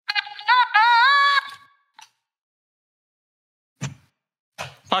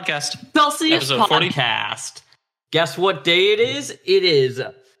Podcast. Celsius Episode 40. Podcast. Guess what day it is? It is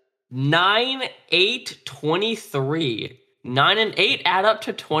 9/8/23. 9 and 8 add up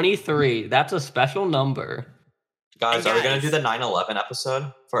to 23. That's a special number. Guys, are we going to do the 9/11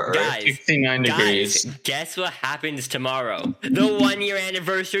 episode for Earth? Guys, 69 degrees. Guess what happens tomorrow? The 1 year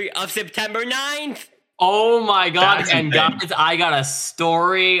anniversary of September 9th. Oh my god, That's and insane. guys, I got a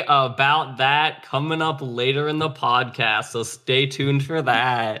story about that coming up later in the podcast, so stay tuned for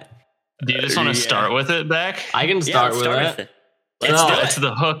that. Do you just want to start with it, Beck? I can start with it. Let's do It's it.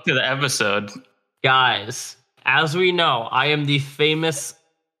 the hook to the episode. Guys, as we know, I am the famous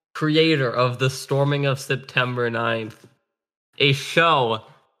creator of the storming of September 9th. A show,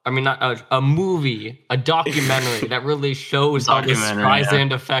 not a movie, a documentary that really shows how the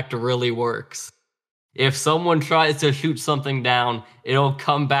Streisand effect really works. If someone tries to shoot something down, it'll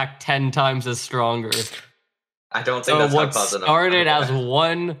come back 10 times as stronger. I don't think So that's what how Buzz started as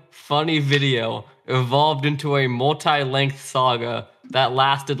one funny video evolved into a multi-length saga that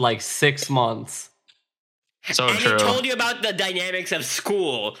lasted like 6 months. So And true. it told you about the dynamics of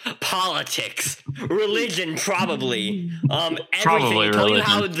school, politics, religion, probably. Everything. Probably It told you religion.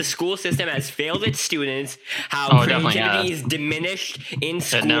 how the school system has failed its students, how Oh, it definitely creativity has. is diminished in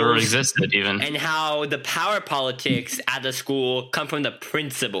schools. It never existed, even. And how the power politics at the school come from the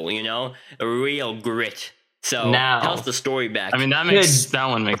principal, a real grit. So Now- tell us the story back. that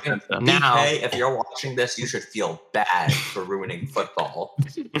one makes sense. Though. Now- BK, if you're watching this, you should feel bad for ruining football.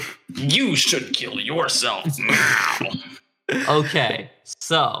 You should kill yourself now. Okay,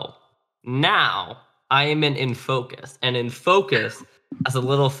 so now I am in Focus. And in Focus, as a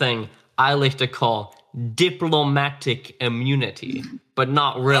little thing, I like to call diplomatic immunity. But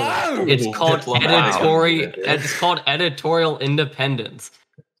not really. Oh, It's called diplomatic immunity. It's called editorial independence.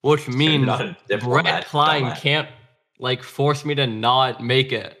 Which means not a diplomat, Brett Klein dumbass. can't force me to not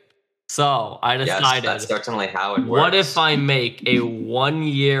make it. So I Yes, decided, that's certainly how it works. what if I make a 1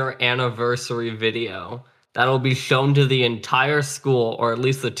 year anniversary video that'll be shown to the entire school, or at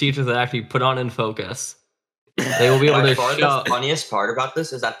least the teachers that actually put on In Focus? They will be able By to far, show. the funniest part about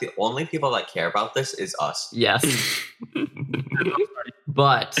this is that the only people that care about this is us. Yes,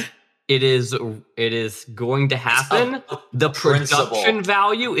 but it is going to happen. The principle. production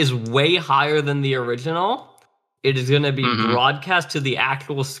value is way higher than the original. It is going to be Mhm. broadcast to the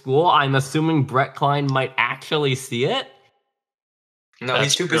actual school. I'm assuming Brett Klein might actually see it. No, That's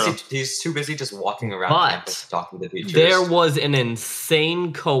he's too true. busy. He's too busy just walking around But campus talking to teachers. There was an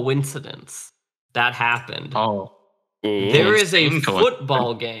insane coincidence that happened. Oh. There is a insane coincidence.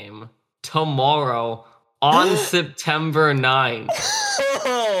 football game tomorrow on September 9th.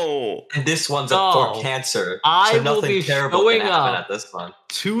 Oh! And this one's So, for cancer. I so will nothing be terrible showing can happen up at this one.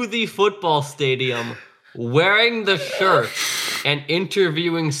 To the football stadium wearing the shirt and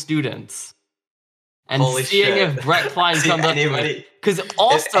interviewing students. And Holy seeing shit. if Brett Klein See, comes up to me. anybody, Because if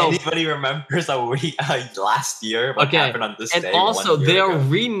also, anybody remembers last year what Okay, happened on this and day, also 1 year they're ago.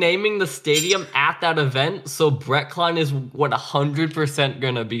 renaming the stadium at that event, so Brett Klein is 100%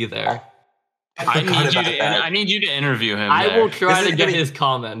 gonna be there. I forgot need, you about to, that. I need you to interview him. I there. will try This to is get gonna- his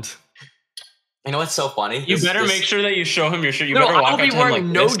comment. You know what's so funny? You This- better this- make sure that you show him your shirt. You No, better walk I'll up be to him wearing like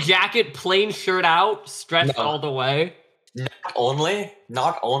no this. jacket, plain shirt out, stretched No. all the way.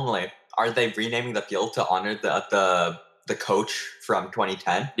 Not only are they renaming the field to honor the coach from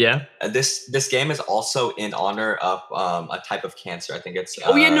 2010. Yeah. This game is also in honor of a type of cancer. I think it's.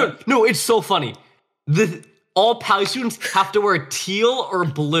 Oh yeah, no, it's so funny. All Pally students have to wear teal or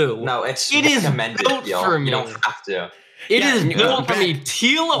blue. No, it's It is recommended. built Yo. for You me. don't have to. It Yeah, is no, built for Beck- me,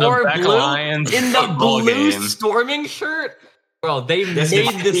 teal the or Beck blue Lions in the football blue game. storming shirt. Bro, they This made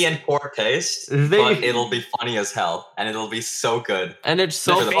might be this, in poor taste, They- but it'll be funny as hell, and it'll be so good. and it's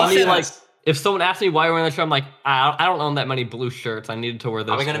so For the funny. podcast. Like, if someone asks me why you're wearing that shirt, I'm like, I don't own that many blue shirts. I needed to wear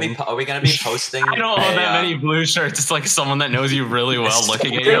this. Are we gonna be? one. Are we gonna be posting? I don't own that many blue shirts. It's like someone that knows you really well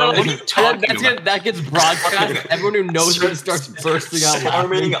looking at you. You know, What are you talking about? that gets broadcast. Everyone who knows it starts bursting out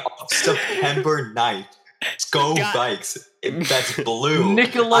Storming laughing. of September 9th. Go God. Bikes. That's blue.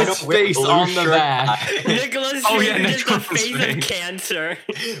 Nicholas' I don't wear face blue on the shirt. back. Nicholas Oh, yeah, is the Nicholas' face of face. cancer.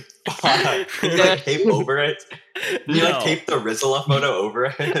 You like tape over it. You No. like tape the Rizla photo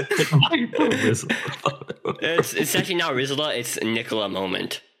over it. It's actually not Rizla, it's Nicola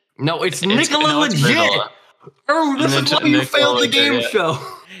moment. No, it's It's- Nicola no, it's legit. Nicola. Oh, this is why you Nicola failed the legit, game yeah. show.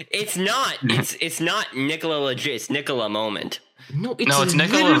 It's not. It's not Nicola legit. It's Nicola moment. No, it's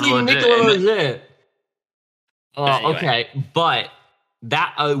Nicola literally legit, Nicola isn't it? legit. Anyway. Okay, but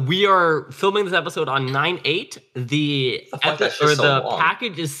that we are filming this episode on 9/8. The The fuck, that's just so the long.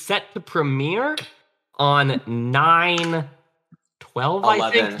 package is set to premiere on 9/12. 12,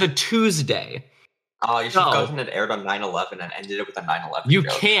 I think, 11. the Tuesday. Oh, you should No. go when it aired on 9/11 and ended it with a 9/11 You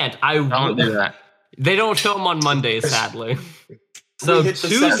joke. can't. Don't do that. They don't show them on Mondays, sadly. So hit the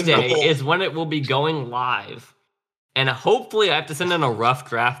second Tuesday goal. is when it will be going live. And hopefully I have to send in a rough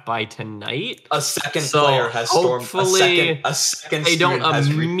draft by tonight. A second So player has stormed. hopefully A second They don't student has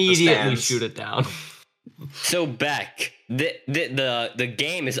reached the immediately stands. shoot it down. So Beck, the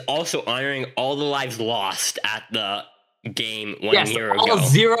game is also honoring all the lives lost at the game one year all ago.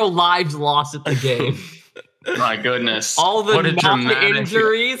 0 lives lost at the game. My goodness. All the What a dramatic-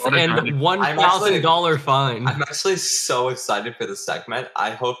 injuries what a and dramatic- $1,000 fine. I'm actually so excited for this segment.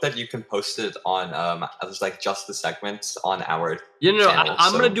 I hope that you can post it on just the segments on our channel,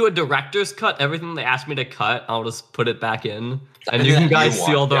 I'm so- gonna do a director's cut. Everything they asked me to cut, I'll just put it back in, and Everything you can that you guys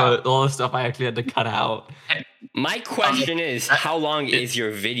see all want, the stuff I actually had to cut out. My question is, how long is your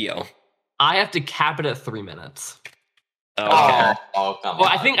video? I have to cap it at 3 minutes. Okay. Oh, come Well,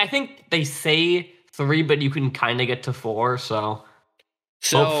 on. I think they say 3, but you can kind of get to 4. So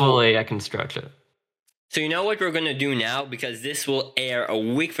So hopefully I can stretch it. So you know what we're gonna do now, because this will air a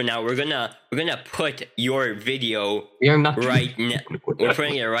week from now. We're gonna put your video We are not right now. We're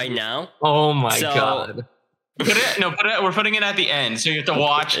putting it right now. Oh my So- god! We're putting it at the end, so you have to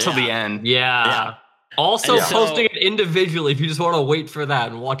watch till the end. Yeah. Yeah. Also, And so- posting it individually if you just want to wait for that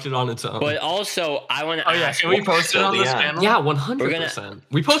and watch it on its own. But also, I want to Oh yeah, ask. can we post it till on the this end. channel? yeah, 100%.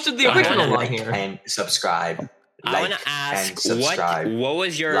 We posted the I wanna original on like here. and subscribe. I want Like to ask and subscribe. what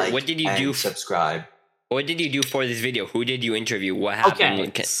was your Like what did you and do subscribe. what did you do for this video? Who did you interview? What happened?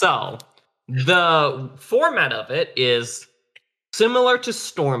 Okay, so the format of it is similar to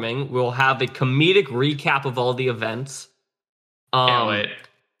Storming. We'll have a comedic recap of all the events. Can't wait.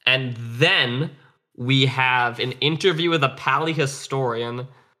 And then we have an interview with a Pally historian,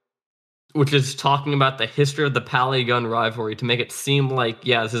 which is talking about the history of the Pally gun rivalry to make it seem like,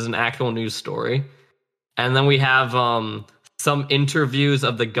 yeah, this is an actual news story. And then we have some interviews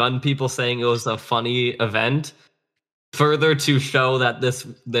of the gun people saying it was a funny event, further to show that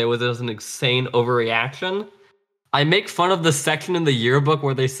there was an insane overreaction. I make fun of the section in the yearbook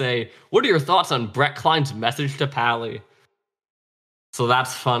where they say, "What are your thoughts on Brett Klein's message to Pally?" So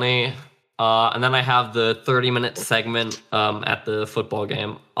that's funny. And then I have the 30-minute segment at the football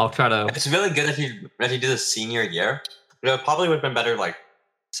game. I'll try to... It's really good if you did a senior year. But it probably would have been better like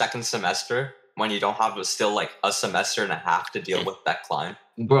second semester when you don't have still like a semester and a half to deal with that Klein.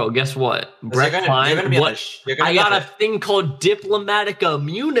 Bro, guess what? Brett You're Klein, gonna be on what? you're gonna I be got on a thing called diplomatic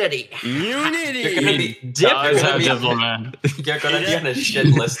immunity. Unity. You're gonna be Guys, gonna have be- diplomat. you're gonna be on a shit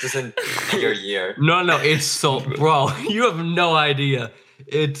list this entire year. No, it's so... Bro, you have no idea.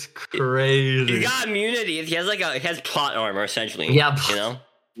 It's He crazy. got immunity. He has plot armor essentially. Yeah. You know.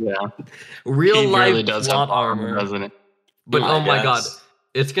 Yeah, Real he life really does plot have armor. doesn't it? But I oh my god, guess.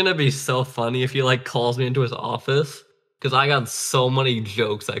 it's gonna be so funny if he like calls me into his office, because I got so many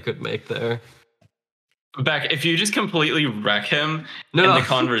jokes I could make there. Beck, if you just completely wreck him No, in no. the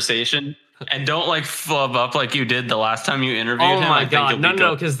conversation and don't like flub up like you did the last time you interviewed Oh him, my I think god, you'll no, be no,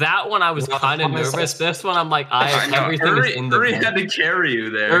 good. because that one I was Well, kind of what was nervous. this? This one I'm like, everything Uri, is in the Uri bag. had to carry you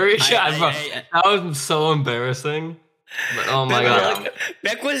there. Uri, yeah, I- bro, I- that was so embarrassing. But, oh my Beck, god,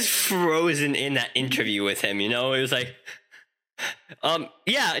 Beck was frozen in that interview with him. You know, it was like.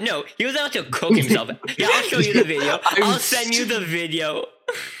 Yeah, no, he was out to cook himself. Yeah, I'll show you the video. I'll send you the video.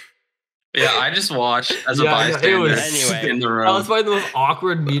 Yeah, I just watched as a Yeah, I know, it bystander was- Anyway. in the that room. was probably the most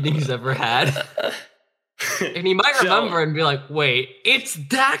awkward meeting he's ever had. And he might So- remember and be like, wait, it's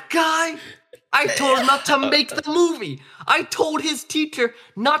that guy? I told him not to make the movie. I told his teacher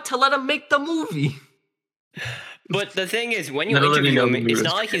not to let him make the movie. But the thing is, when you Never let me interview know him, the it's news.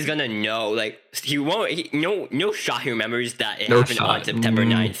 not like he's gonna know. Like he won't. No shot. He remembers that it No happened on shot. September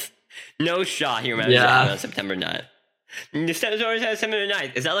 9th. No shot. He remembers Yeah. it happened on September 9th. September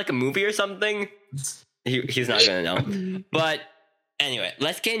 9th. Is that like a movie or something? He's not gonna know. But anyway,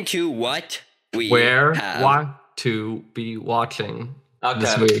 let's get into what we Where have. want to be watching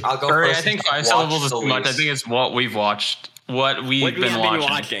this Okay, week. I'll go Uri, first. I think 5 Watch syllables is the too much. I least. think it's what we've watched. What we've What we been have watching. been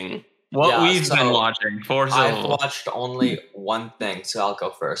watching. What Yeah, we've so been watching. 4 I've syllables. watched only one thing, so I'll go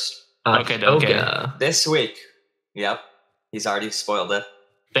first. Okay. AHSOKA. This week, yep, he's already spoiled it.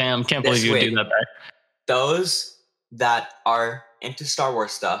 Damn, can't This believe you would do week. that back. Those that are into Star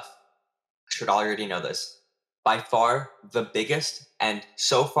Wars stuff should already know this. By far, the biggest and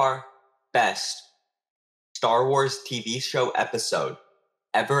so far best Star Wars TV show episode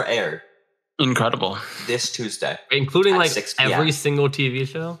ever aired Incredible. this Tuesday. Including At like 6 p.m. every single TV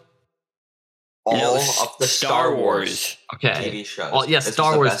show? All No, of the Star Wars Okay. TV shows. Oh, yeah, This was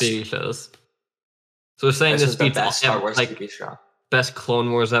Star the Wars best- TV shows. So we're saying This this was the beats best Star Wars like TV show. Best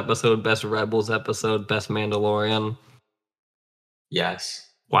Clone Wars episode, best Rebels episode, best Mandalorian. Yes.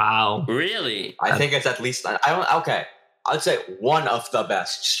 Wow. Really? I think it's at least okay. I'd say one of the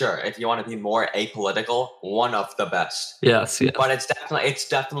best. Sure, if you want to be more apolitical, one of the best. Yes. But it's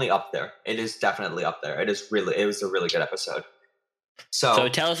definitely up there. It is definitely up there. It was a really good episode. So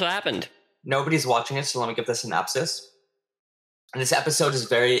tell us what happened. Nobody's watching it, so let me give the synopsis. And this episode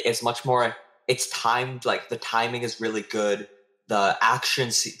it's much more, it's timed, like the timing is really good. The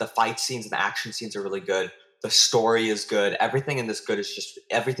the fight scenes and the action scenes are really good. The story is good. Everything in this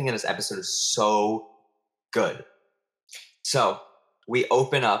episode is so good. So we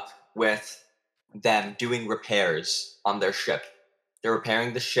open up with them doing repairs on their ship. They're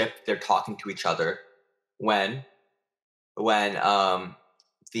repairing the ship. They're talking to each other when the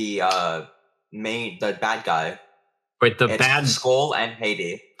bad guy. Wait, Skull and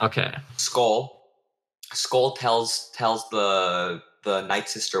Haiti. Okay. Skull tells the Night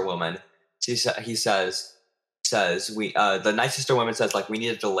Sister woman. The Night Sister woman says, like, we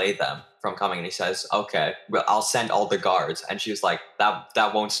need to delay them from coming, and he says, okay, well, I'll send all the guards. And she was like,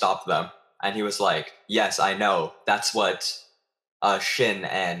 that won't stop them. And he was like, yes, I know. That's what Shin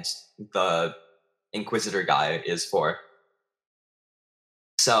and the Inquisitor guy is for.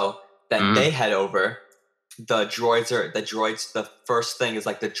 So then they head over. The first thing is,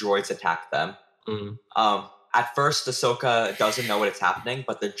 like, the droids attack them. At first, Ahsoka doesn't know what it's happening,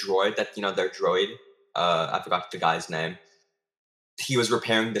 but the droid their droid, I forgot the guy's name, he was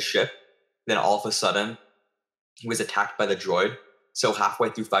repairing the ship. Then all of a sudden, he was attacked by the droid. So halfway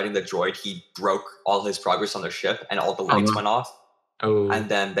through fighting the droid, he broke all his progress on their ship, and all the lights went off. And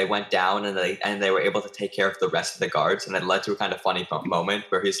then they went down, and they were able to take care of the rest of the guards, and it led to a kind of funny moment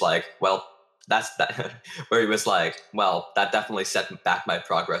where he's like, well, that's that where he was like, well, that definitely set back my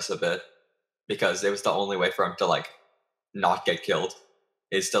progress a bit, because it was the only way for him to, like, not get killed,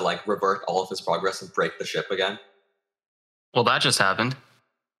 is to, like, revert all of his progress and break the ship again. Well, that just happened.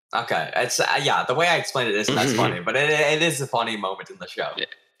 Okay, it's the way I explained it isn't as funny, but it is a funny moment in the show.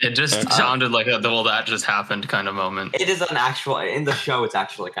 It just sounded like well, that just happened kind of moment. It is in the show, it's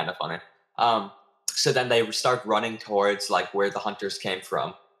actually kind of funny. So then they start running towards, like, where the hunters came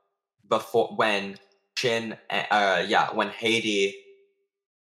from, when Haiti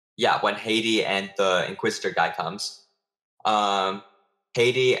and the Inquisitor guy comes.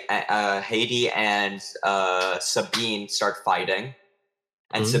 Haiti and Sabine start fighting,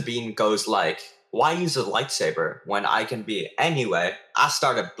 and Sabine goes like, why use a lightsaber when I can be? Anyway, I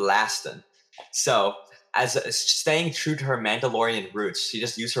started blasting. So, as staying true to her Mandalorian roots, she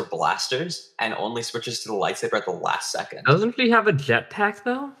just used her blasters and only switches to the lightsaber at the last second. Doesn't she have a jetpack,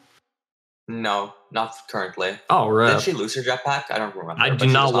 though? No, not currently. Oh, right. Did she lose her jetpack? I don't remember. I do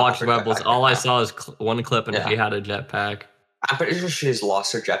not watch Rebels. All I saw is one clip, and she had a jetpack. I'm pretty sure she's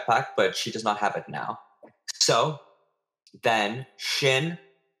lost her jetpack, but she does not have it now. So then Shin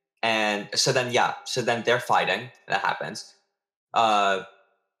so then they're fighting. That happens.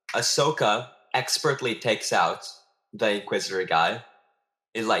 Ahsoka expertly takes out the Inquisitor guy.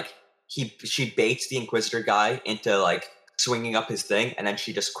 She baits the Inquisitor guy into, like, swinging up his thing, and then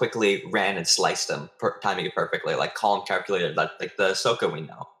she just quickly ran and sliced him, timing it perfectly, like calm, calculated, like the Ahsoka we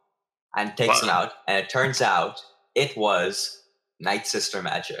know, and takes him out. And it turns out it was Night Sister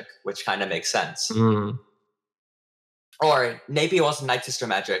magic, which kind of makes sense. Or maybe it wasn't Night Sister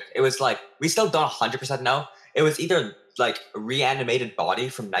magic. It was, like, we still don't 100% know. It was either, like, a reanimated body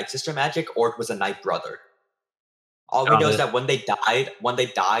from Night Sister magic, or it was a Night Brother. All we know is that when they died,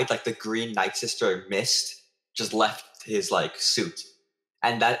 like, the green Night Sister mist just left his, like, suit.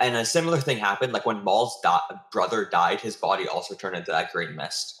 And a similar thing happened, like, when Maul's brother died, his body also turned into that green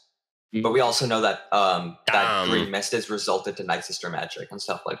mist. But we also know that that green mist is resulted to Night Sister magic and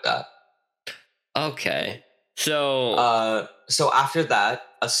stuff like that. Okay. So after that,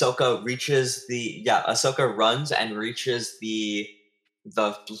 Ahsoka runs and reaches the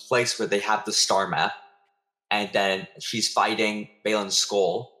place where they have the star map, and then she's fighting Balin's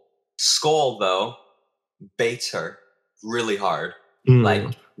Skull. Skull, though, baits her really hard,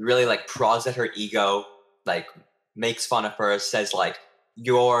 like, really, like, prods at her ego, like, makes fun of her, says, like,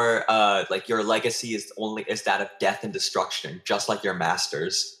 your legacy is that of death and destruction, just like your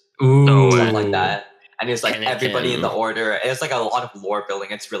masters. Stuff like that. And it's like everybody in the order. It's like a lot of lore building.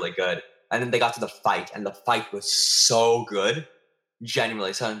 It's really good. And then they got to the fight, and the fight was so good.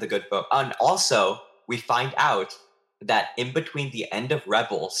 Genuinely, some of the good book. And also, we find out that in between the end of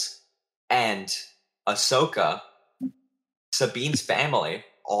Rebels and Ahsoka, Sabine's family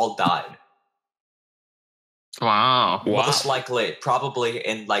all died. Wow. Most likely, probably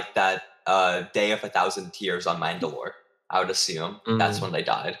in, like, that Day of 1,000 Tears on Mandalore. I would assume. That's when they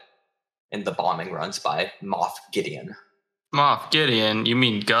died. In the bombing runs by Moff Gideon. Moff Gideon? You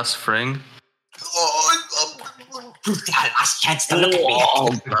mean Gus Fring? Last chance to look at me.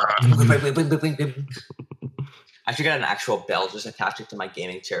 I should get an actual bell, just attach it to my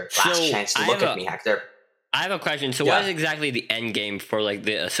gaming chair. Last chance to look at me, Hector. I have a question. So what is exactly the end game for like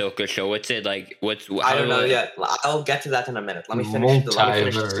the Ahsoka show? What's it like? I don't know yet. I'll get to that in a minute. Let me finish the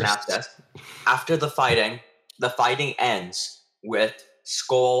synopsis. After the fighting ends with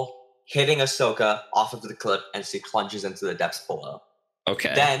Skull hitting Ahsoka off of the cliff, and she plunges into the depths below.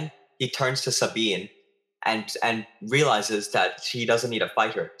 Okay. Then he turns to Sabine and realizes that she doesn't need to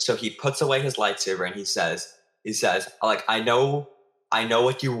fight her. So he puts away his lightsaber and he says, like, I know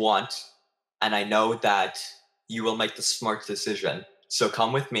what you want, and I know that you will make the smart decision. So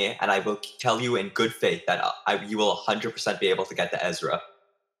come with me, and I will tell you in good faith that you will 100% be able to get to Ezra.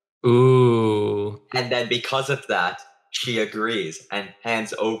 Ooh. And then because of that, she agrees and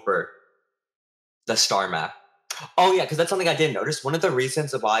hands over the star map. Oh yeah, because that's something I didn't notice. One of the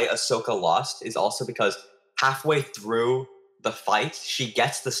reasons why Ahsoka lost is also because halfway through the fight, she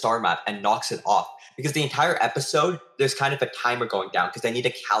gets the star map and knocks it off. Because the entire episode, there's kind of a timer going down because they need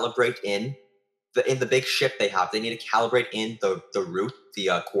to calibrate in the big ship they have. They need to calibrate in the route,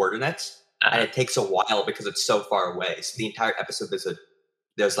 the coordinates, and it takes a while because it's so far away. So the entire episode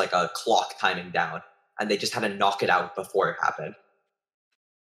there's like a clock timing down, and they just had to knock it out before it happened.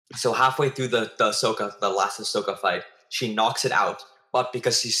 So halfway through the last Ahsoka fight, she knocks it out. But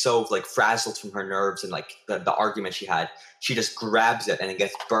because she's so like frazzled from her nerves and like the argument she had, she just grabs it and it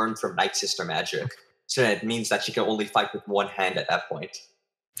gets burned from Night Sister magic. So it means that she can only fight with one hand at that point.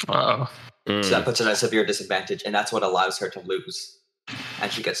 Wow. So that puts her at a severe disadvantage, and that's what allows her to lose.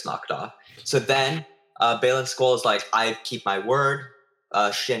 And she gets knocked off. So then Baylan Skoll is like, I keep my word.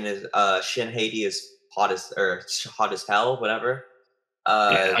 Shin Hati is hot as hell, whatever.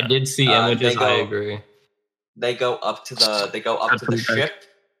 I did see images. I agree. They go up to the ship,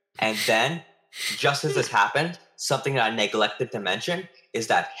 and then just as this happened, something that I neglected to mention is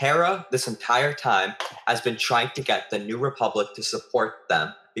that Hera, this entire time, has been trying to get the New Republic to support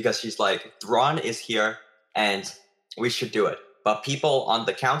them because she's like, Thrawn is here, and we should do it. But people on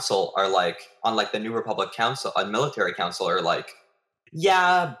the council are like, on like the New Republic council, a military council, are like,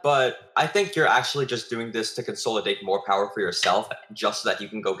 yeah, but I think you're actually just doing this to consolidate more power for yourself, just so that you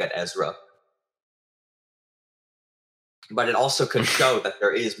can go get Ezra. But it also could show that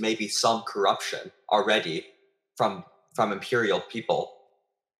there is maybe some corruption already from Imperial people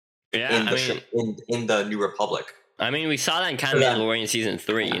in the New Republic. I mean, we saw that in kind of Mandalorian season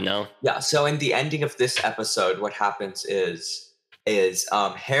 3, you know? Yeah, so in the ending of this episode, what happens is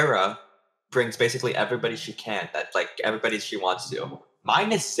Hera brings basically everybody she can, everybody she wants to.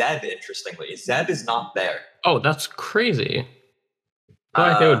 Minus Zeb, interestingly. Zeb is not there. Oh, that's crazy. I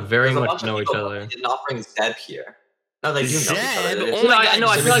feel like they would very much know each other. Did not bring Zeb here. No, they do know each other. Oh my God,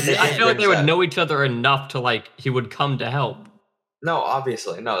 I feel like they would know each other enough to like he would come to help. No,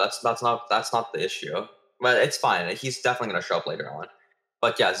 obviously, no. That's not the issue. But it's fine. He's definitely gonna show up later on.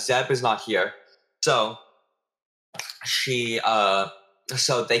 But yeah, Zeb is not here. So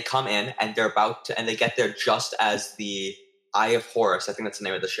so they come in and they're and they get there just as the Eye of Horus, I think that's the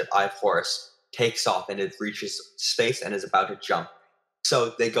name of the ship, Eye of Horus, takes off and it reaches space and is about to jump.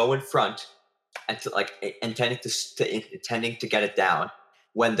 So they go in front and intending to get it down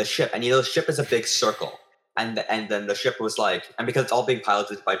when the ship, and the ship is a big circle, and then the ship was like, and because it's all being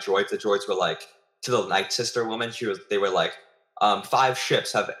piloted by droids, the droids were like to the Night Sister woman, they were like, 5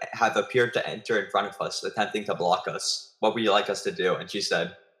 ships have appeared to enter in front of us, attempting to block us. What would you like us to do? And she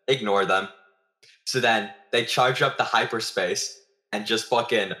said, ignore them. So then they charge up the hyperspace and just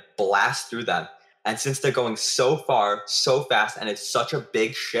fucking blast through them. And since they're going so far, so fast, and it's such a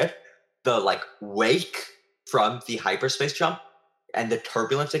big ship, the like wake from the hyperspace jump and the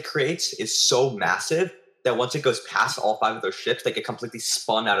turbulence it creates is so massive that once it goes past all 5 of those ships, they get completely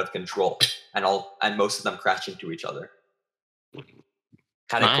spun out of control, and most of them crash into each other.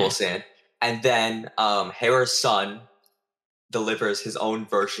 Kind of cool scene. And then Hera's son delivers his own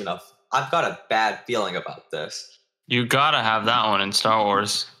version of, I've got a bad feeling about this. You gotta have that one in Star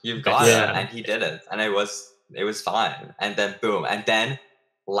Wars. You've got it, and he didn't, and it was fine. And then boom, and then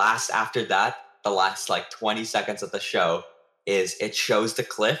after that, the last like 20 seconds of the show is it shows the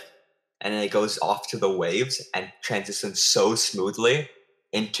cliff, and then it goes off to the waves and transitions so smoothly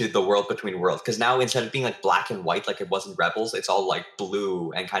into the world between worlds. Because now instead of being like black and white like it was in Rebels, it's all like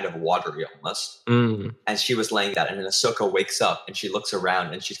blue and kind of watery almost. And she was laying that, and then Ahsoka wakes up and she looks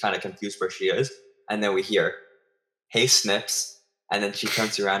around and she's kind of confused where she is, and then we hear, "Hey, Snips," and then she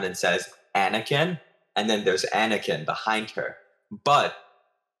turns around and says, "Anakin," and then there's Anakin behind her. But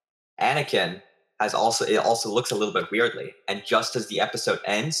Anakin it also looks a little bit weirdly. And just as the episode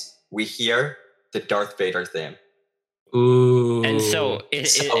ends, we hear the Darth Vader theme. Ooh. And so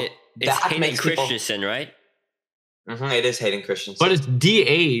it's that Hayden makes people- Christensen, right? It is Hayden Christensen. But it's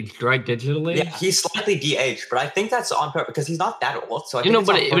de-aged, right, digitally? Yeah, he's slightly de-aged, but I think that's on purpose because he's not that old. So I think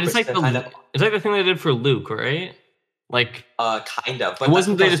but it's on it's like purpose it's like the thing they did for Luke, right? Like, kind of. But it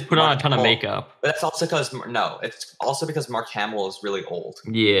wasn't they that's just put on a Mark ton of Hamill- makeup. But that's also because it's also because Mark Hamill is really old.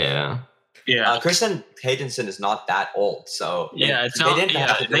 Yeah. Yeah. Kristen Haydenson is not that old, so Yeah, it's not.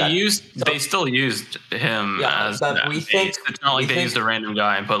 They still used him as. but that we face. think It's not like they used a random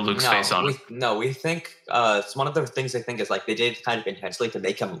guy and put Luke's face on it. we think it's one of the things they think is like they did kind of intentionally to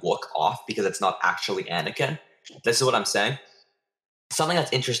make him look off because it's not actually Anakin. This is what I'm saying. Something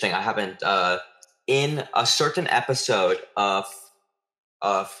that's interesting. I haven't in a certain episode of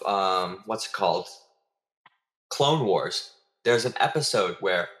what's it called? Clone Wars. There's an episode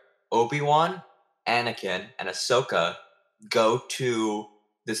where Obi-Wan, Anakin, and Ahsoka go to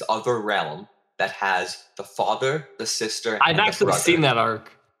this other realm that has the father, the sister, I've and the actually brother. seen that arc.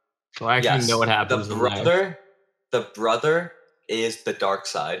 So I actually know what happens. The brother is the dark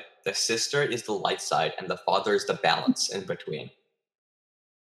side, the sister is the light side, and the father is the balance in between.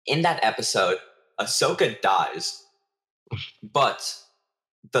 In that episode, Ahsoka dies, but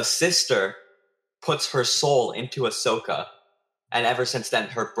the sister puts her soul into Ahsoka, and ever since then,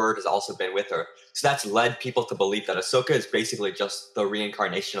 her bird has also been with her. So that's led people to believe that Ahsoka is basically just the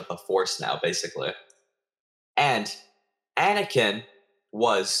reincarnation of the Force now, basically. And Anakin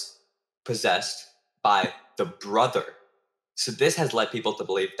was possessed by the brother. So this has led people to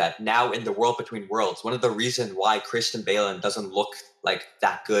believe that now in the world between worlds, one of the reasons why Christian Bale doesn't look like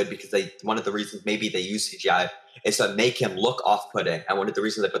that good, because one of the reasons maybe they use CGI is to make him look off-putting. And one of the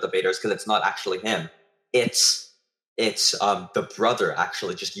reasons they put the Vader is because it's not actually him. It's the brother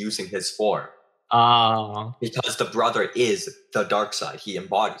actually just using his form. Because the brother is the dark side. He's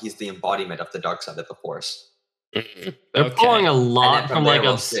the embodiment of the dark side of the Force. They're pulling a lot from like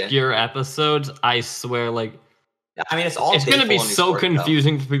we'll obscure episodes. I swear, like, I mean, it's going to be so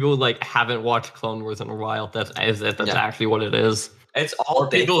confusing for people who like haven't watched Clone Wars in a while. That's actually what it is. It's all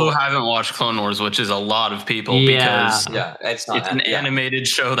people who haven't watched Clone Wars, which is a lot of people, because it's an animated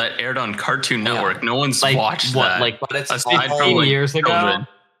show that aired on Cartoon Network. Yeah. No one's watched what, that. Like, but it's aside from like, years ago.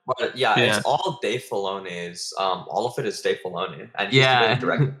 But it's all Dave Filoni's. All of it is Dave Filoni, and he's the one who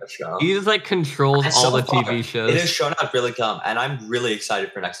directed the show. He just like controls and all so the far, TV shows. It has shown out really dumb, and I'm really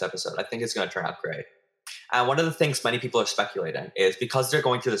excited for next episode. I think it's going to turn out great. And one of the things many people are speculating is because they're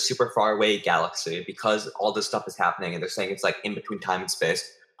going to the super far away galaxy, because all this stuff is happening, and they're saying it's like in between time and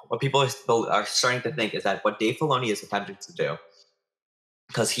space. What people are starting to think is that what Dave Filoni is attempting to do,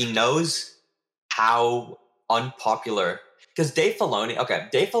 because he knows how unpopular. Because Dave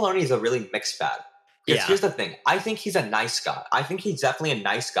Filoni is a really mixed bag. Because here's the thing, I think he's a nice guy. I think he's definitely a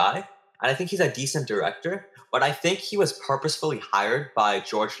nice guy, and I think he's a decent director. But I think he was purposefully hired by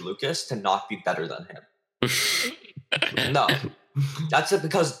George Lucas to not be better than him. No, that's it.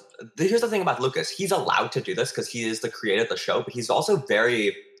 Because here's the thing about Lucas: he's allowed to do this because he is the creator of the show, but he's also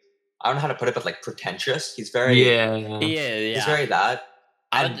very, I don't know how to put it, but like pretentious. He's very He's very that.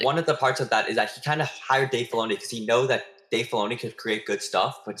 And one of the parts of that is that he kind of hired Dave Filoni because he know that Dave Filoni could create good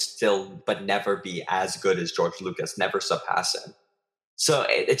stuff, but never be as good as George Lucas, never surpass him. So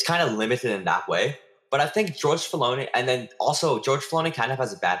it's kind of limited in that way. But I think George Filoni, and then also George Filoni kind of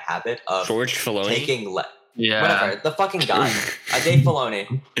has a bad habit of taking whatever, the fucking guy. Dave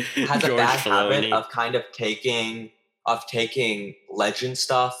Filoni has a bad habit of kind of taking legend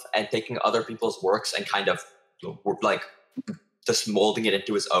stuff and taking other people's works and kind of like just molding it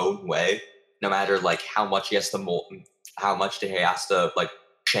into his own way, no matter like how much he has to like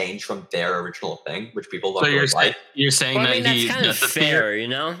change from their original thing, which people don't really like. You're saying that's kind of fair, you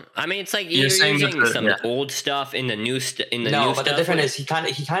know? I mean, it's like you're using some old stuff in the new stuff. No, but the difference is he kind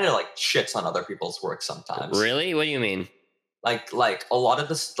of like shits on other people's work sometimes. Really? What do you mean? Like a lot of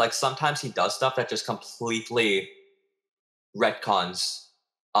this, like sometimes he does stuff that just completely retcons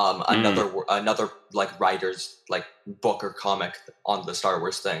another like writer's like book or comic on the Star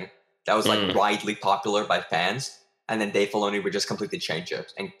Wars thing that was like widely popular by fans. And then Dave Filoni would just completely change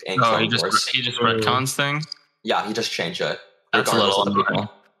it. And he just retcons things? Yeah, he just changed it. That's a little annoying.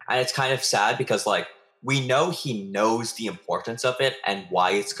 And it's kind of sad because, like, we know he knows the importance of it and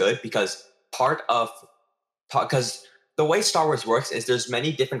why it's good because because the way Star Wars works is there's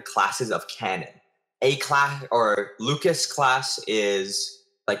many different classes of canon. A class or Lucas class is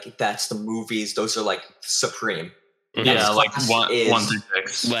like, that's the movies. Those are like supreme. Mhm. Yeah, Next like class one is- through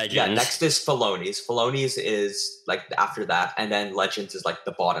six. Legends. Yeah, next is Filoni's. Filoni's is like after that, and then Legends is like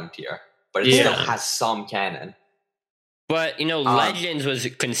the bottom tier, but it still Yeah. has some canon. But Legends was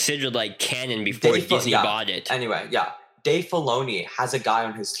considered like canon before Dave- Disney yeah. bought it. Anyway, yeah, Dave Filoni has a guy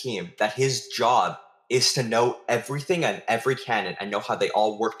on his team that his job is to know everything and every canon and know how they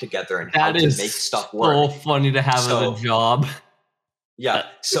all work together and how That to is make stuff so work. funny to have So- as a job. Yeah,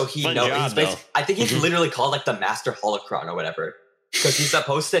 so he fun knows. job, He's though. I think he's Mhm. literally called like the Master Holocron or whatever, because he's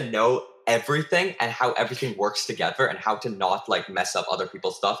supposed to know everything and how everything works together and how to not like mess up other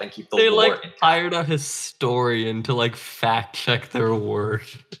people's stuff and keep the They lore like intact. hired a historian to like fact check their work.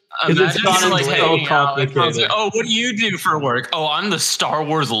 'Cause it's Imagine gotten like so hanging out, like, complicated. oh, what do you do for work? Oh, I'm the Star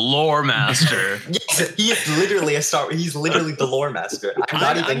Wars lore master. Yes, he is literally He's literally the lore master. I'm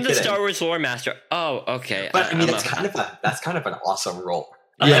not even I'm the kidding. Star Wars lore master. Oh, okay. But I mean, I'm that's kind of an awesome role.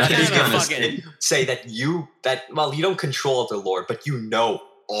 Yeah. Like, he's Kind of gonna fucking- say that you don't control the lore, but you know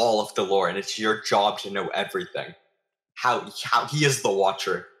all of the lore, and it's your job to know everything. How he is the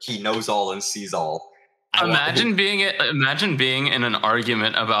Watcher. He knows all and sees all. Imagine being in an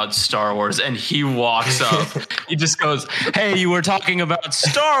argument about Star Wars and he walks up. He just goes, "Hey, you were talking about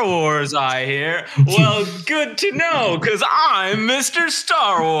Star Wars, I hear. Well, good to know, because I'm Mr.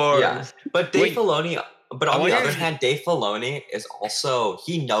 Star Wars." Yeah, but Dave Wait. Filoni. But I on the wonder other if- hand, Dave Filoni is also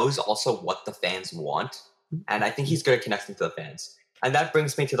he knows also what the fans want, and I think he's good at connecting to the fans. And that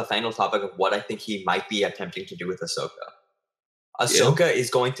brings me to the final topic of what I think he might be attempting to do with Ahsoka. Ahsoka is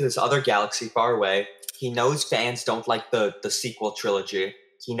going to this other galaxy far away. He knows fans don't like the sequel trilogy.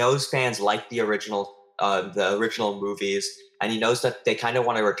 He knows fans like the original movies, and he knows that they kind of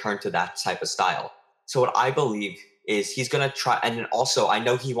want to return to that type of style. So what I believe is he's going to try, and then also I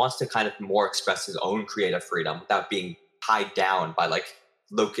know he wants to kind of more express his own creative freedom without being tied down by like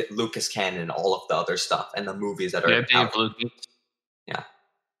Lucas canon and all of the other stuff and the movies that are Yeah, out. Dave Lucas.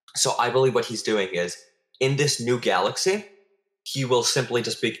 So I believe what he's doing is in this new galaxy, he will simply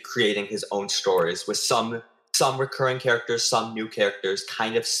just be creating his own stories with some recurring characters, some new characters,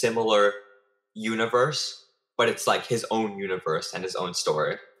 kind of similar universe, but it's like his own universe and his own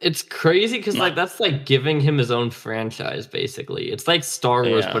story. It's crazy because like that's like giving him his own franchise. Basically, it's like Star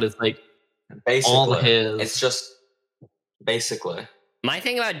Wars, Yeah. but it's like Basically, all his. it's just basically. My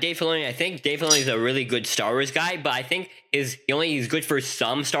thing about Dave Filoni, I think Dave Filoni is a really good Star Wars guy, but I think he's good for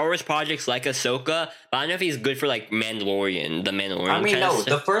some Star Wars projects like Ahsoka, but I don't know if he's good for like the Mandalorian. I mean, kind of no, stuff.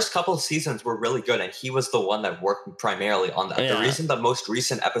 the first couple of seasons were really good, and he was the one that worked primarily on that. Yeah. The reason the most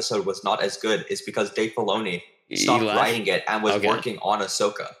recent episode was not as good is because Dave Filoni He stopped left? writing it and was Okay. working on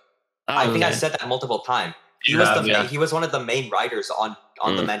Ahsoka. Oh, I think I okay. said that multiple times. He Yeah. he was one of the main writers on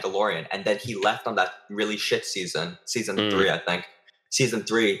The Mm. Mandalorian, and then he left on that really shit season Mm. 3, I think, season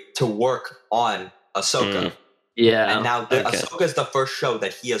 3, to work on Ahsoka. Mm. yeah. And now Okay. Ahsoka is the first show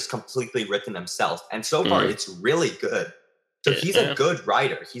that he has completely written himself, and so far Mm. it's really good. So he's Yeah. a good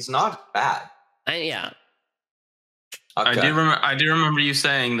writer. He's not bad. Yeah. Okay. I do remember you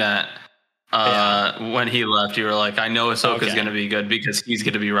saying that when he left, you were like, "I know Ahsoka's Okay. going to be good because he's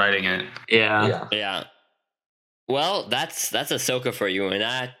going to be writing it." yeah. Yeah. Yeah. Well, that's Ahsoka for you, and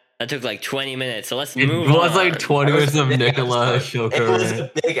that took like 20 minutes. So let's move It on. was like 20 It was minutes a of big Nicola episode. Ashoka. It was right?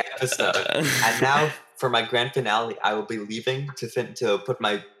 a big episode. And now for my grand finale, I will be leaving to put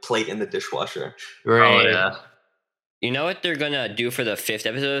my plate in the dishwasher. Right. Oh yeah. You know what they're gonna do for the 5th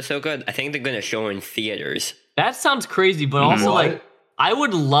episode of Ahsoka? I think they're gonna show in theaters. That sounds crazy, but also What? like I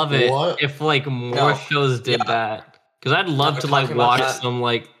would love it What? if like more No. shows did Yeah. that. Because I'd love we're to like talking about watch that. some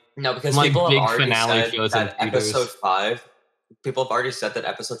like No, because Like people big have already finale said shows in that theaters. episode 5. People have already said that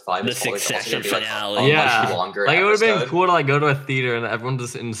episode 5 The is always also Succession going to be like finale. a Yeah. much longer like it would have been episode. cool to like go to a theater and everyone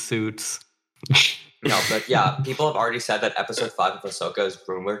just in suits. No, but yeah, people have already said that episode 5 of Ahsoka is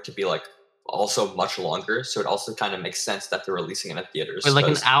rumored to be like also much longer, so it also kind of makes sense that they're releasing it in theaters. Wait, like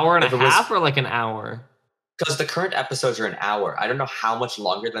an hour and if a it was- half or like an hour? Because the current episodes are an hour. I don't know how much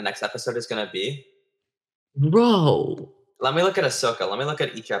longer the next episode is going to be. Bro, Let me look at Ahsoka. Let me look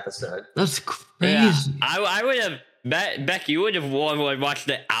at each episode. that's Yeah, crazy. I would have Beck, you would have watched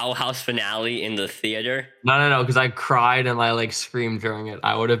the Owl House finale in the theater. No, because I cried and I like screamed during it.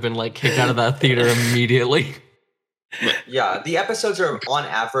 I would have been like kicked out of that theater immediately. Yeah, the episodes are on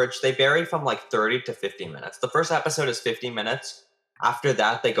average, they vary from like 30 to 50 minutes. The first episode is 50 minutes. After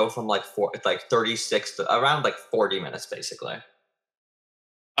that, they go from like 36 to around like 40 minutes, basically.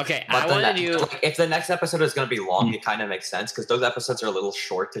 Okay, But I want to do. like, if the next episode is going to be long, it kind of makes sense because those episodes are a little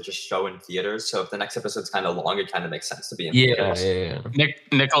short to just show in theaters. So if the next episode's kind of long, it kind of makes sense to be in theaters.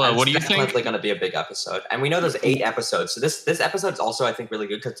 Nicola, And what do you it's think? definitely going to be a big episode, and we know there's 8 episodes. So this episode is also, I think, really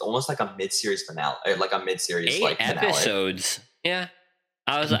good because it's almost like a mid-series finale, like a mid-series 8 like finale. episodes. Yeah,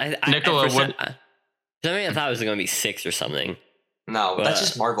 I was. Nicola, for what? I thought it was going to be 6 or something. No, But- that's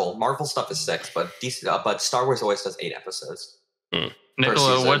just Marvel. Marvel stuff is 6, but but Star Wars always does 8 episodes.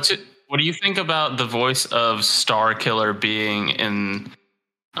 Nicola, season. what do you think about the voice of Star Killer being in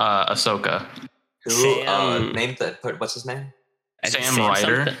Ahsoka? Who Sam- named what's his name? Sam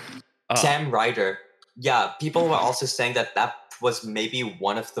Ryder? something? Oh. Sam Ryder. Yeah, people were also saying that was maybe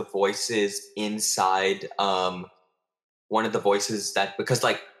one of the voices inside one of the voices that, because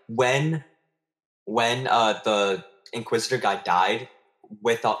like when the Inquisitor guy died,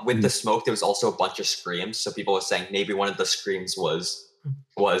 with the smoke there was also a bunch of screams, so people were saying maybe one of the screams was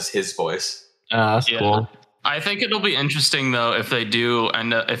his voice. That's Yeah. cool. I think it'll be interesting though if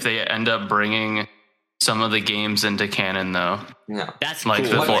they end up bringing some of the games into canon though. No. That's Like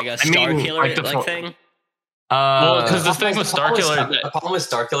cool. the Like a Star Killer like the thing. Well, because the The thing with Star problem Killer, the problem with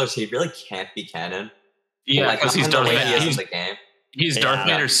Star Killer is he really can't be canon. yeah, Like, because he's not in Darth the way he is Vader. in the game. He's Darth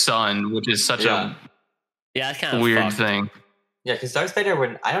Yeah. Vader's son, which is such Yeah. Yeah, that's kind a of weird fucked. thing. Yeah, because Darth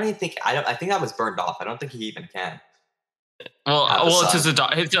Vader, I think that was burned off. I don't think he even can. Well, Have a it's son.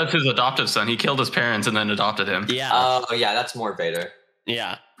 his adoptive son. He killed his parents and then adopted him. Yeah, Oh, yeah, that's more Vader.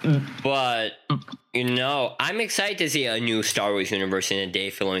 yeah. But I'm excited to see a new Star Wars universe in a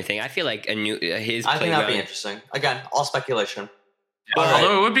Dave Filoni thing. I feel like a new his I think that'd be playground. interesting. Again, all speculation.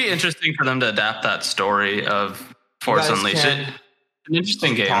 Although it would be interesting for them to adapt that story of Force guys Unleashed. can An interesting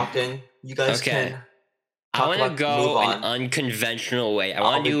Keep game. talking. You guys Okay. can. I talk want to about- go move an on. unconventional way. I I'll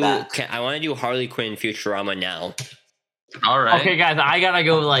want be to do. back. I want to do Harley Quinn Futurama now. All right. Okay, guys, I gotta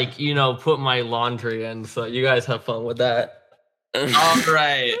go, put my laundry in, so you guys have fun with that. All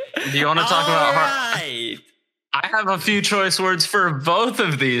right. Do you want to talk about? Right. I have a few choice words for both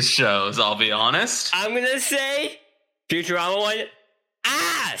of these shows. I'll be honest. I'm gonna say Futurama one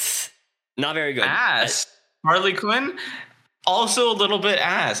ass. Not very good. Ass. Harley Quinn. Also a little bit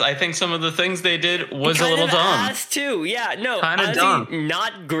ass. I think some of the things they did was a Kind little of dumb. Ass too. Yeah. No. Kinda honestly, dumb.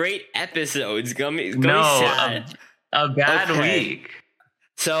 Not great episodes. Gonna be No, sad. a bad Okay. week.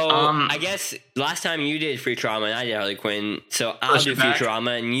 So Um, I guess last time you did Futurama and I did Harley Quinn. So I'll Push do it back.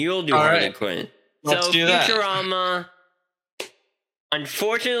 Futurama and you'll do All Harley right. Quinn. Let's so do that. Futurama.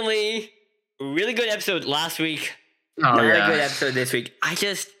 Unfortunately, really good episode last week. Oh, Not yeah. a good episode this week.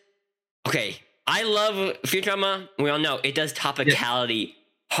 Okay. I love Futurama. We all know it does topicality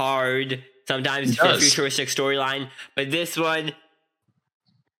hard sometimes It for a does. futuristic storyline, but this one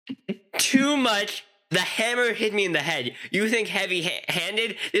too much. The hammer hit me in the head. You think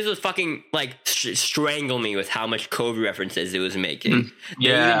heavy-handed? This was fucking strangle me with how much COVID references it was making. They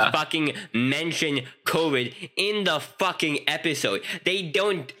yeah. even fucking mention COVID in the fucking episode. They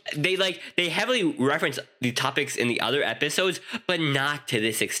heavily reference the topics in the other episodes, but not to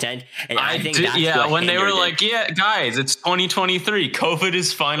this extent. And I think that's what when they were hindered it. like, yeah, guys, it's 2023. COVID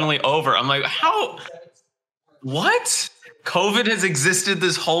is finally over. I'm like, how? What? COVID has existed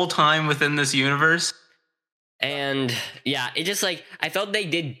this whole time within this universe? And yeah, it just I felt they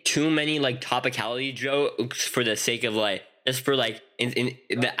did too many topicality jokes for the sake of at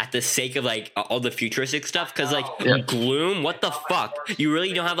the sake of all the futuristic stuff. Because Gloom, what the fuck? You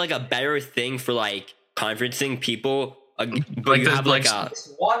really don't have a better thing for conferencing people. But you have One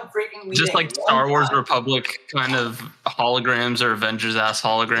freaking meeting. Just like Star Wars Republic kind of holograms or Avengers ass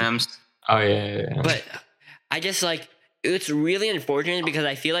holograms. Oh, yeah. But I just it's really unfortunate because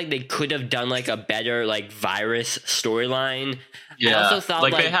I feel like they could have done a better virus storyline. Yeah. I also thought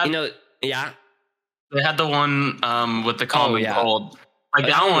they had, yeah. they had the one with the common yeah. cold.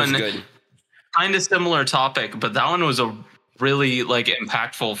 That was one, good. kind of similar topic, but that one was a really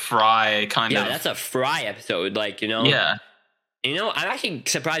impactful Fry kind of. Yeah, that's a Fry episode. Yeah. I'm actually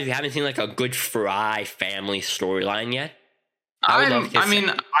surprised we haven't seen a good Fry family storyline yet. I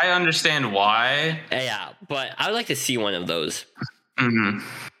understand why. Yeah, but I would like to see one of those. Mm-hmm.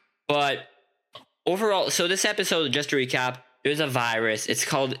 But overall, so this episode, just to recap, there's a virus. It's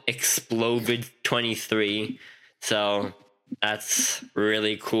called Explovid-23. So that's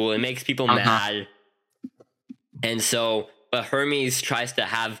really cool. It makes people mad. And so, but Hermes tries to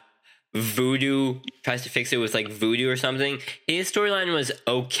have voodoo, tries to fix it with voodoo or something. His storyline was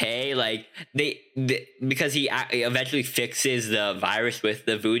okay, because he eventually fixes the virus with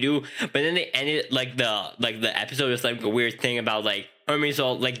the voodoo, but then they ended the episode with a weird thing about Hermes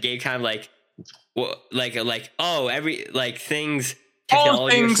all gave kind of things all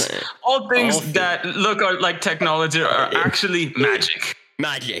technology. all things that look like technology are actually magic.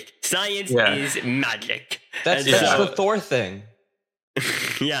 Magic. Science Yeah. is magic. That's And the Thor thing.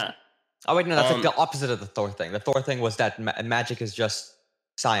 yeah. Oh wait, no, that's like the opposite of the Thor thing. The Thor thing was that magic is just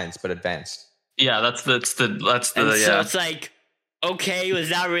science but advanced. Yeah, that's the And so it's like, okay, was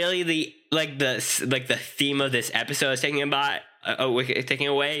that really the theme of this episode? Is taking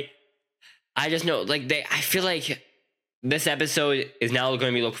away. I just know, I feel like this episode is now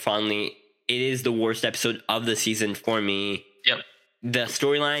going to be looked fondly. It is the worst episode of the season for me. Yep. The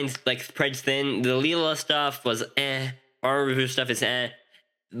storylines spreads thin. The Leela stuff was Horror review stuff is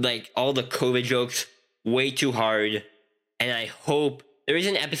all the COVID jokes way too hard. And I hope there is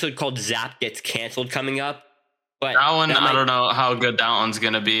an episode called Zap Gets Cancelled coming up. But that one, I don't know how good that one's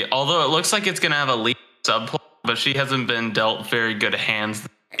going to be. Although it looks like it's going to have a lead subplot, but she hasn't been dealt very good hands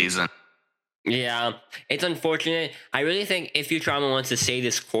this season. Yeah, it's unfortunate. I really think if Futurama wants to stay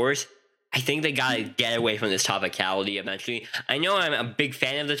this course, I think they gotta get away from this topicality eventually. I know I'm a big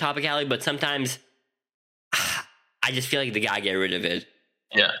fan of the topicality, but sometimes I just feel like they gotta get rid of it.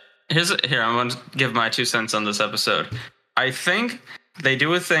 Yeah. Here, I'm going to give my 2 cents on this episode. I think they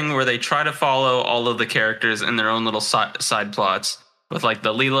do a thing where they try to follow all of the characters in their own little side plots, with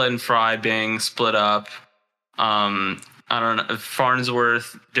the Leela and Fry being split up. I don't know,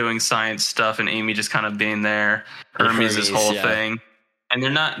 Farnsworth doing science stuff and Amy just kind of being there. Hermes' whole thing. And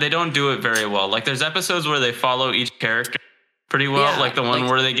they don't do it very well. There's episodes where they follow each character pretty well. Yeah, the one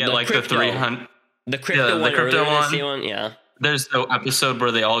where they get the 300. The crypto one. Yeah. There's the episode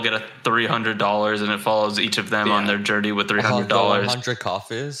where they all get $300 and it follows each of them on their journey with $300. 100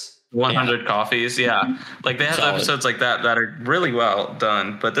 coffees. 100 coffees, yeah. They have episodes like that are really well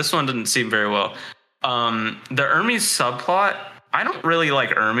done, but this one didn't seem very well. The Hermes subplot, I don't really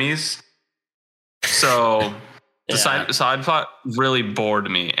like Hermes, so the side plot really bored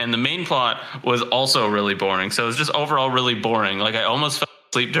me, and the main plot was also really boring. So it was just overall really boring. I almost fell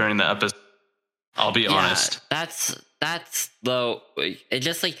asleep during the episode. I'll be honest. That's though. It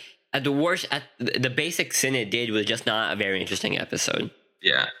just at the worst, the basic sin it did was just not a very interesting episode.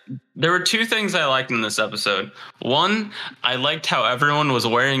 Yeah. There were 2 things I liked in this episode. One, I liked how everyone was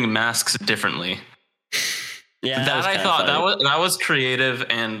wearing masks differently. Yeah, that I thought that was creative,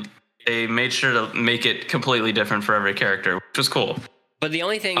 and they made sure to make it completely different for every character, which was cool. But the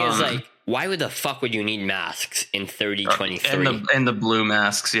only thing is, why would the fuck would you need masks in 3023? And the blue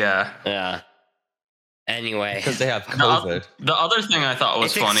masks, yeah. Yeah. Anyway, because they have COVID. The other thing I thought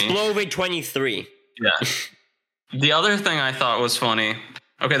was funny. Explovid 23. Yeah. The other thing I thought was funny.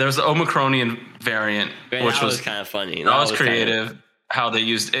 Okay, there was the Omicronian variant, which was kind of funny. That was creative. How they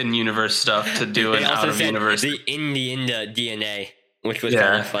used in-universe stuff to do an out-of-universe. The Inda DNA, which was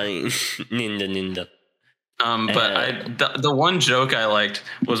kind of funny. Ninda. But the one joke I liked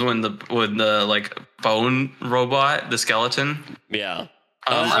was when the bone robot, the skeleton. Yeah.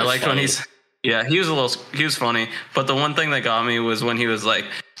 I liked when he was funny. But the one thing that got me was when he was like,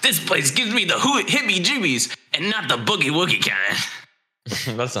 "This place gives me the hippie-jibbies and not the boogie-woogie kind."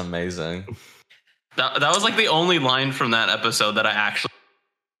 That's amazing. That was the only line from that episode that I actually.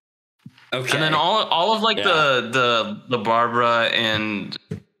 Okay. And then all of the Barbara and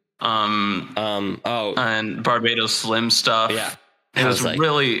and Barbados Slim stuff. Yeah. It was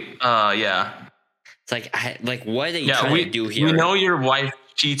really It's what are they trying to do here? We know your wife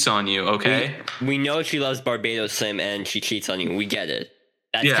cheats on you, okay? We know she loves Barbados Slim and she cheats on you. We get it.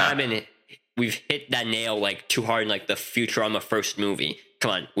 That's kind of been it. We've hit that nail too hard in the Futurama first movie.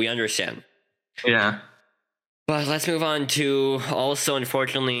 Come on, we understand. Yeah. But let's move on to also,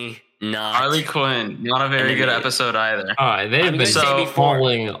 unfortunately, not Harley Quinn. Not a very good episode either. All right, they've been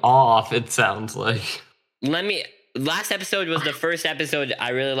falling off, it sounds like. Last episode was the first episode I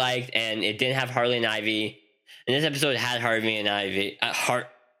really liked, and it didn't have Harley and Ivy. And this episode had Harvey and Ivy.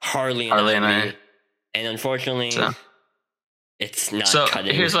 Harley and Ivy. And unfortunately, it's not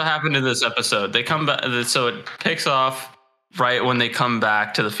cutting. Here's what happened in this episode. They come back, so it picks off right when they come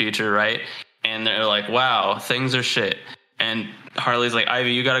back to the future, right? And they're like, wow, things are shit. And Harley's like,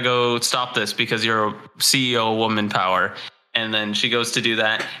 Ivy, you got to go stop this because you're a CEO woman power. And then she goes to do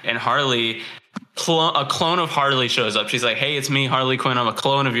that. And Harley, a clone of Harley shows up. She's like, hey, it's me, Harley Quinn. I'm a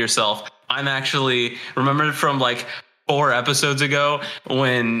clone of yourself. I'm actually, remember from 4 episodes ago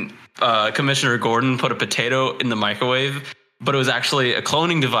when Commissioner Gordon put a potato in the microwave? But it was actually a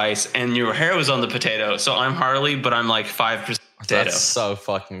cloning device and your hair was on the potato. So I'm Harley, but I'm 5% potato. That's so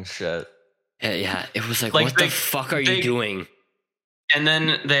fucking shit. Yeah, it was what the fuck are you doing? And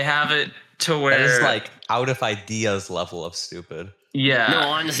then they have it to where that is out of ideas level of stupid. Yeah. No,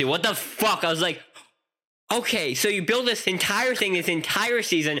 honestly, what the fuck? I was like, okay, so you build this entire thing, this entire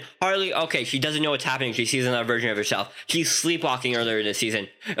season. Harley, okay, she doesn't know what's happening. She sees another version of herself. She's sleepwalking earlier this season.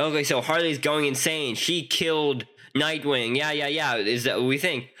 Okay, so Harley's going insane. She killed Nightwing. Yeah. Is that what we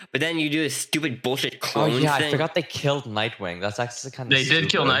think? But then you do this stupid bullshit clone thing. I forgot they killed Nightwing. That's actually kind of They did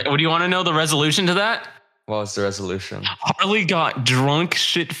kill Nightwing. Do you want to know the resolution to that? What was the resolution? Harley got drunk,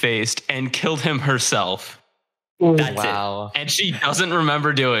 shit-faced, and killed him herself. That's Wow. And she doesn't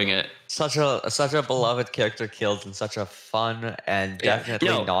remember doing it. Such a beloved character killed in such a fun and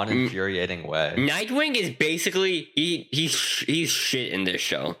definitely non-infuriating way. Nightwing is basically he's shit in this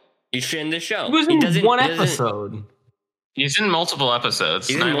show. He's shit in this show. He was in one episode. He's in multiple episodes.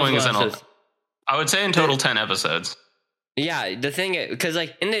 Nightwing is in all. I would say in total 10 episodes. Yeah, the thing is, because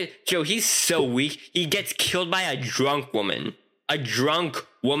like in the show, he's so weak. He gets killed by a drunk woman. A drunk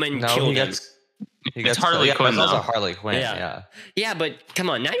woman killed him. He gets Harley Quinn, though. though. Harley Quinn, yeah. Yeah, but come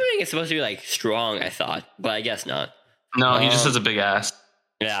on, Nightwing is supposed to be like strong, I thought, but I guess not. No, he just has a big ass.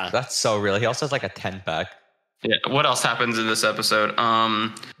 Yeah, that's so real. He also has like a 10-pack. Yeah. What else happens in this episode?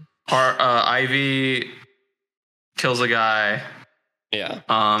 Ivy kills a guy. Yeah.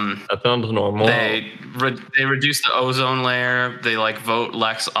 That sounds normal. They reduce the ozone layer. They like vote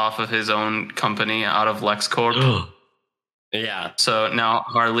Lex off of his own company out of LexCorp. Yeah. So now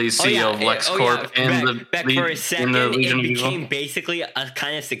Harley's CEO of LexCorp back for a second, it became basically a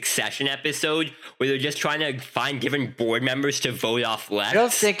kind of Succession episode where they're just trying to find different board members to vote off Lex.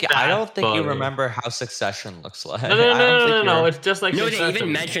 I don't think you remember how Succession looks like. No. It's just like no. Succession. They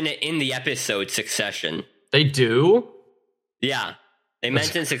even mention it in the episode Succession. They do. Yeah. They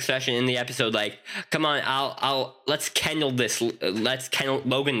mentioned Succession in the episode, like, come on, let's Kendall this,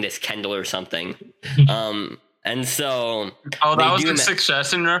 Logan this Kendall or something. And so, that was a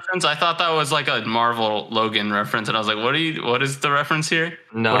Succession reference. I thought that was like a Marvel Logan reference, and I was like, what is the reference here?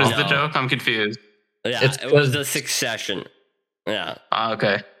 No, what is the joke? I'm confused. Yeah, it was the Succession. Yeah.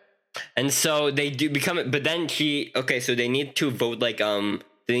 Okay. And so they do become it, but then so they need to vote they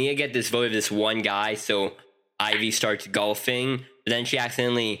need to get this vote of this one guy. So Ivy starts golfing. Then she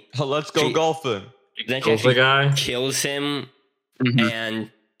accidentally let's go golfing. Then she kills him. And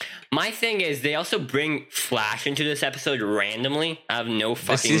my thing is, they also bring Flash into this episode randomly. I have no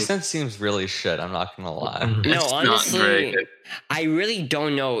fucking. The season seems really shit. I'm not gonna lie. No, honestly, I really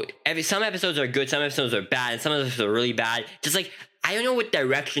don't know. Some episodes are good, some episodes are bad, and some episodes are really bad. Just like I don't know what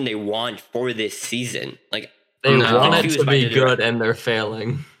direction they want for this season. Like they want it to be good, and they're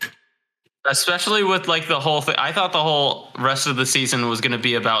failing. Especially with like the whole thing. I thought the whole rest of the season was going to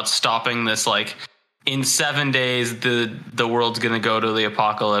be about stopping this. Like in 7 days, the world's going to go to the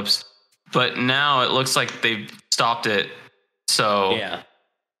apocalypse. But now it looks like they've stopped it. So yeah,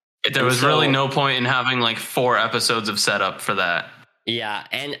 there was really no point in having like 4 episodes of setup for that. Yeah,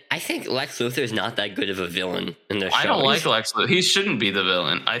 and I think Lex Luthor is not that good of a villain in the show. I don't like Lex Luthor. He shouldn't be the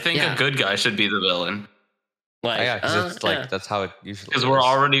villain. I think a good guy should be the villain. Like, because it's like that's how it usually. Because we're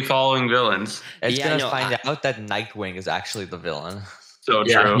already following villains. It's gonna find out that Nightwing is actually the villain. So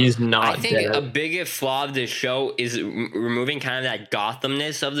true. He's not. I think a big flaw of this show is removing kind of that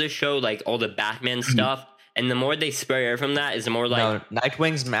Gothamness of the show, like all the Batman stuff. And the more they spare air from that, is the more like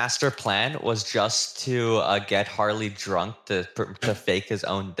Nightwing's master plan was just to get Harley drunk to fake his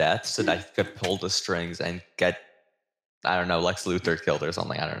own death, so that he could pull the strings and get Lex Luthor killed or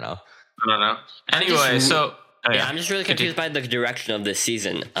something. I don't know. Anyway, I'm just really confused by the direction of this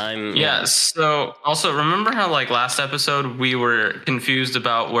season. So also remember how like last episode we were confused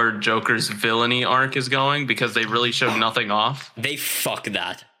about where Joker's villainy arc is going because they really showed nothing off. They fuck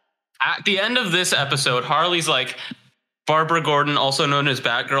that. At the end of this episode, Harley's like, Barbara Gordon, also known as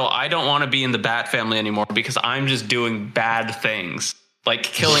Batgirl, I don't want to be in the Bat family anymore because I'm just doing bad things. Like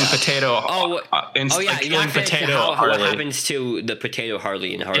killing Potato. Killing Potato Harley. What happens to the Potato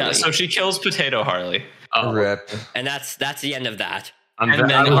Harley and Harley? Yeah, so she kills Potato Harley. Rip. And that's the end of that. I'm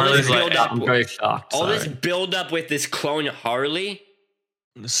very shocked. All this build up with this clone Harley.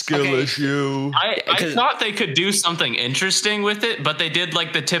 Skill issue. I thought they could do something interesting with it, but they did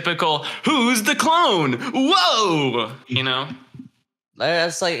like the typical "Who's the clone? Whoa!" You know.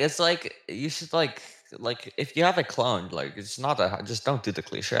 It's like you should like if you have a clone, like it's not just don't do the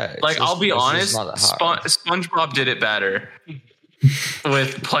cliche. Like I'll be honest, SpongeBob did it better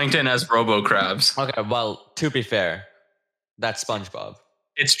with Plankton as Robo Crabs. Okay, well to be fair, that's SpongeBob.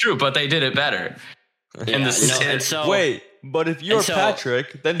 It's true, but they did it better. Wait. But if you're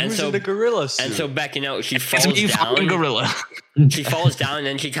Patrick, then who's in the gorilla suit? And so Beck, she falls down. Gorilla. She falls down and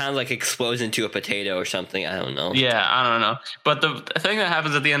then she kind of like explodes into a potato or something. I don't know. Yeah, I don't know. But the thing that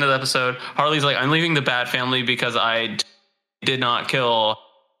happens at the end of the episode, Harley's like, I'm leaving the Bat family because I did not kill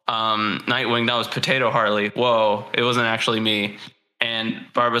Nightwing, that was Potato Harley. Whoa, it wasn't actually me. And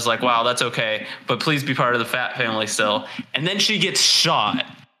Barbara's like, wow, that's okay, but please be part of the Fat family still. And then she gets shot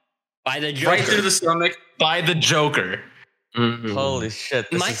by the Joker. right through the stomach by the Joker. Mhm. Holy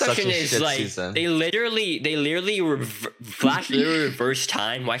shit! This My is such question a is shit like, season. they literally Flash literally reverse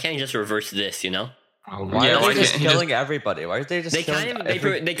time. Why can't you just reverse this? You know? Why Yeah, are why they just can't you killing everybody? Why are they just They killing kind of-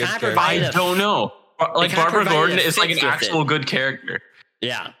 every they good kind of character? provide I a- don't know. Like kinda Barbara provided Gordon a is like an fix with actual it. good character.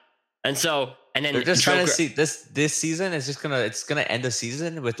 Yeah. And then They're just Joker, trying to see this season is just gonna end the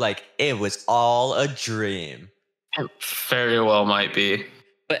season with like it was all a dream. Very well might be.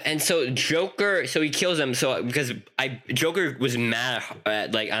 So Joker, so he kills him. So because Joker was mad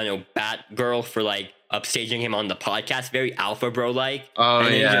at like, I don't know, Batgirl for like upstaging him on the podcast, very alpha bro like. Oh, and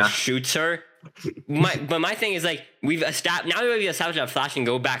then he yeah. just shoots her. But my thing is like, we've established that Flash can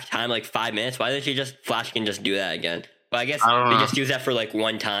go back time like 5 minutes. Why didn't Flash can just do that again? But I guess I don't they know. just use that for like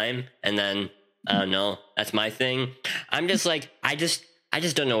one time, and then I don't know. That's my thing. I'm just like, I just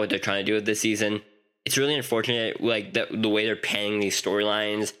don't know what they're trying to do with this season. It's really unfortunate, like the way they're panning these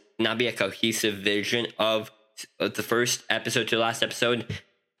storylines, not be a cohesive vision of the first episode to the last episode,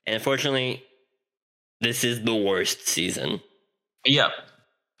 and unfortunately, this is the worst season. Yep.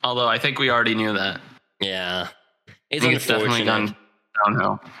 Although I think we already knew that. Yeah, It's definitely unfortunate. gone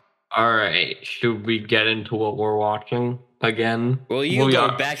downhill. All right, should we get into what we're watching again? Well, you We go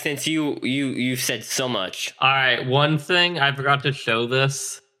are- back since you've said so much. All right, one thing I forgot to show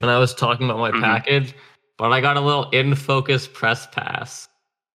this when I was talking about my package, but I got a little in focus press pass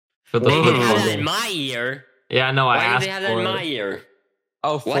for the They didn't football have that in game. my year. Yeah, no, I Why asked did they have that for in it. my year?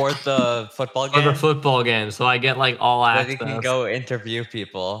 Oh, What? for the football For game, the football game, so I get like all so access. you can go interview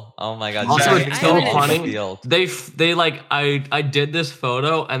people. Oh my god! Also, you it's can so go on the funny. field. They like I did this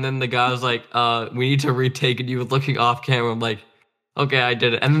photo, and then the guy was like, we need to retake it. You were looking off camera. I'm like, okay, I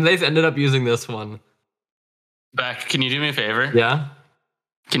did it, and then they ended up using this one. Beck, can you do me a favor? Yeah.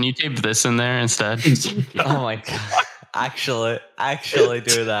 Can you tape this in there instead? Oh my god! Actually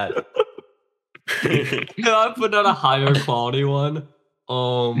do that. No, I put out a higher quality one.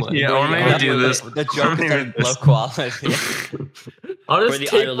 Yeah, or maybe do this. The joke is Maybe like this. low quality. I'll For just the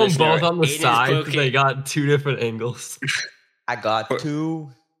tape audio them listener, both on the Aiden is side because poking- they got two different angles. I got two.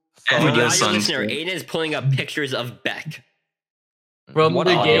 And For the this audio one. listener, Aiden is pulling up pictures of Beck. From What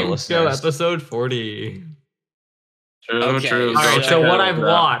the audio game show listeners? episode 40. True, Okay, true. All So right, Go so check what out I've that.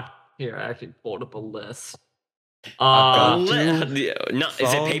 watched here, I actually pulled up a list. got No, is it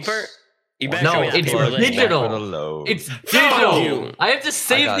phones. paper? You better No, show me that it's paper list. digital. It's Fuck digital. you. I have to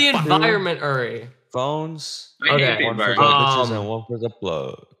save got the two. environment, Uri. Phones. I hate Okay. the One for the environment. bitches and one for the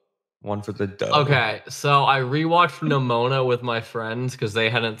plug. One for the dub. Okay, so I rewatched Nimona with my friends because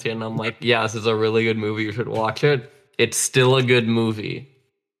they hadn't seen it. I'm like, yeah, this is a really good movie. You should watch it. It's still a good movie.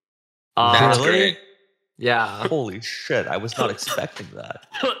 That's Really? great. Yeah. Holy shit! I was not expecting that.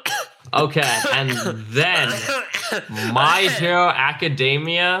 Okay, and then My Hero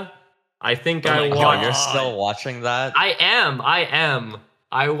Academia. I think I Oh, watched. you're still watching that? I am.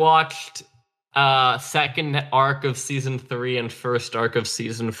 I watched second arc of season 3 and first arc of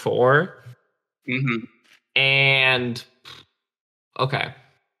season 4. Mm-hmm. And okay.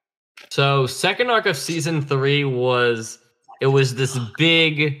 So second arc of season 3 was this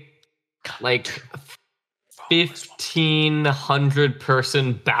big like 1,500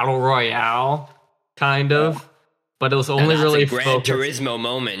 person battle royale kind of, but it was only That's really a Gran focused. Turismo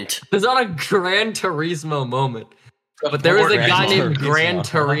moment. There's not a Gran Turismo moment, but there is a guy named Gran Turismo.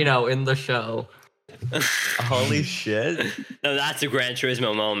 Torino in the show. Holy shit! No, that's a Gran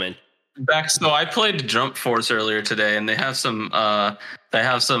Turismo moment. Back, so I played Jump Force earlier today, and they have some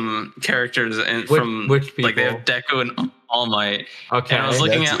characters from which like they people? have Deku and All Might. Okay. And I was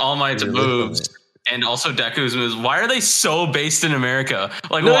looking at All Might's You're moves listening. and also Deku's moves. Why are they so based in America?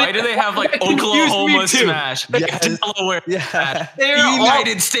 Like, No, why do they have like that confused me Oklahoma too. Smash, Yes. Delaware, Yeah. They're all,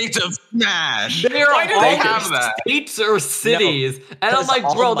 United States of Smash? they're Why do all they have that? states or cities, and I'm That's like,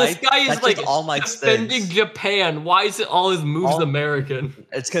 All bro, this Might- guy is that's like just All Might's defending things. Japan. Why is it all his moves All- American?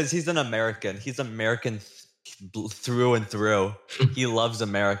 It's because he's an American. He's American through and through. He loves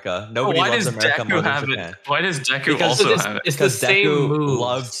America. Nobody Why loves does America more Deku than have Japan. it? Why does Deku Because also it's, have it? it's the same Deku moves.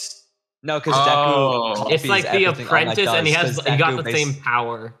 loves. No, because Oh. Deku. Copies It's like the everything All Might apprentice, and he does, has 'cause he got Deku the bas- same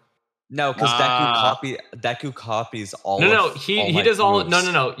power. No, because Deku copies all. No, of he All Might's does all.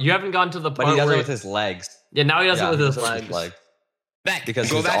 moves. No. You haven't gone to the But part he does where it with his legs. yeah, now he does Yeah, it with he his does it legs. Back, Because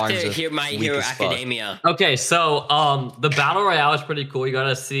go his back arms to are here, My weak Hero as fuck. Academia. Okay, so the battle royale is pretty cool. You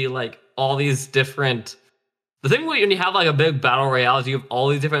gotta see like all these different. The thing when you have like a big battle royale is you have all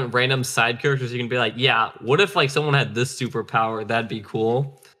these different random side characters. You can be like, yeah, what if like someone had this superpower? That'd be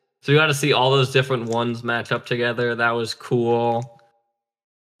cool. So you got to see all those different ones match up together. That was cool.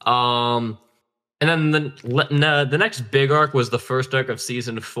 And then the next big arc was the first arc of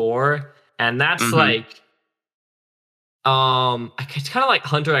season 4, and that's like, it's kind of like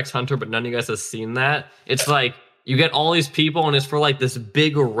Hunter x Hunter, but none of you guys have seen that. It's like you get all these people, and it's for like this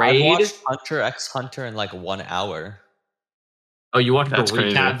big raid. I watched Hunter x Hunter in like 1 hour. Oh, you watched That's the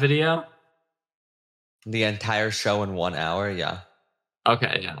recap crazy. video? The entire show in 1 hour, yeah.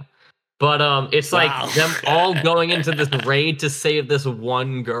 Okay, yeah. But it's Wow. like them all going into this raid to save this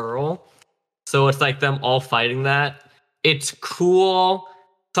one girl. So it's like them all fighting that. It's cool.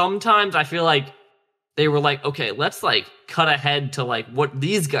 Sometimes I feel like they were like, okay, let's like cut ahead to like what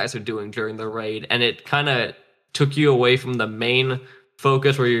these guys are doing during the raid, and it kind of took you away from the main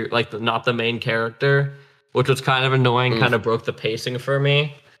focus where you're like not the main character, which was kind of annoying, kind of broke the pacing for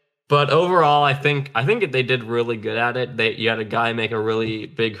me. But overall, I think they did really good at it. You had a guy make a really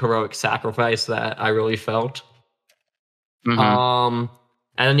big heroic sacrifice that I really felt. And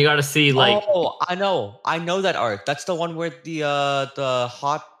then you got to see like, oh, I know that arc. That's the one where the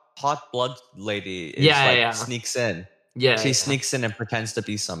hot blood lady is sneaks in. Yeah, She sneaks in and pretends to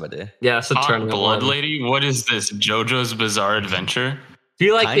be somebody. Yeah, it's a Hot tournament blood one. lady? What is this? JoJo's Bizarre Adventure?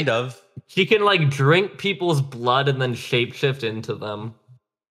 She like Kind of. She can like drink people's blood and then shapeshift into them.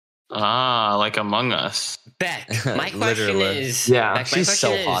 Ah, like Among Us. Beck, my question Literally. is... Yeah. Beck, my She's question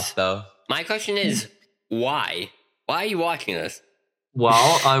so is- hot though. My question is, why? Why are you watching this?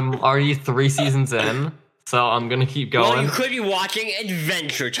 Well, I'm already 3 seasons in, so I'm gonna keep Well, going. you could be watching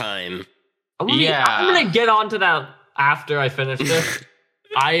Adventure Time. I'm Yeah. gonna get onto that after I finish this.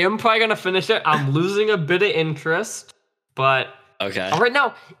 I am probably gonna finish it. I'm losing a bit of interest, but Okay. right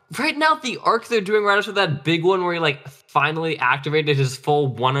now, the arc they're doing right after that big one where he like finally activated his full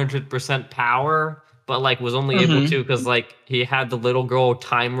 100% power, but like was only able to because like he had the little girl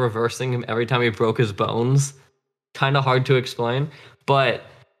time reversing him every time he broke his bones. Kind of hard to explain, but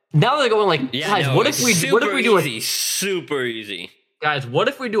now they're going like, Yeah, guys, no, what if we do easy, super easy. guys, what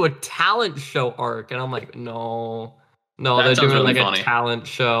if we do a talent show arc? And I'm like, no, That they're sounds doing really like funny. a talent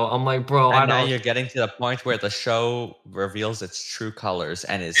show. I'm like, bro, I And now don't. you're getting to the point where the show reveals its true colors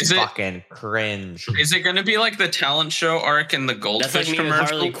and is Is it- fucking cringe. Is it going to be like the talent show arc in the That's Goldfish like me with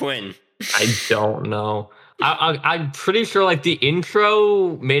commercial? Harley Quinn. I don't know. I'm pretty sure like the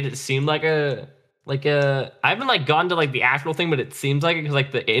intro made it seem like a. I haven't like gone to like the actual thing, but it seems like it because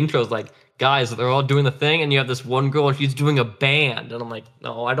like the intro's like, guys, they're all doing the thing, and you have this one girl and she's doing a band, and I'm like,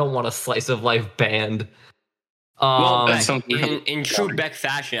 no, I don't want a slice of life band. Well, that's Beck, something- in true Beck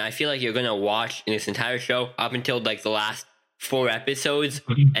fashion, I feel like you're gonna watch this entire show up until like the last 4 episodes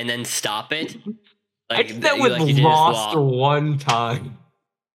and then stop it. I did that with Lost one time.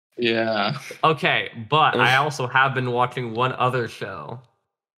 Yeah. Okay, but I also have been watching one other show.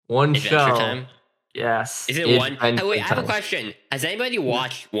 One Adventure show. Time. Yes. Is it one? Adventure Oh, wait, I have a Time. question. Has anybody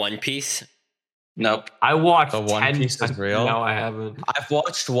watched One Piece? Nope. I watched The One 10 Piece is real? No, I haven't. I've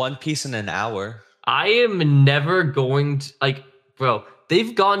watched One Piece in an hour. I am never going to like, bro.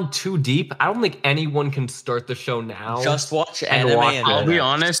 They've gone too deep. I don't think anyone can start the show now. Just watch And anime watch- and I'll be minutes.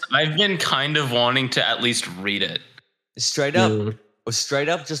 honest, I've been kind of wanting to at least read it. Straight up, Mm. straight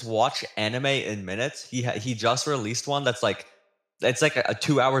up, just watch anime in minutes. He just released one that's like, it's like a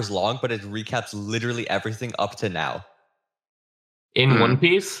 2 hours long, but it recaps literally everything up to now. In Hmm. One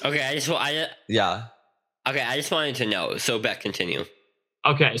Piece. Okay, I just wanted to know. So Beck, continue.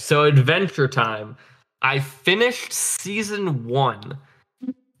 Okay, so Adventure Time. I finished season 1,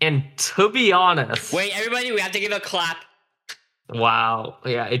 and to be honest, Wait, everybody, we have to give a clap. wow,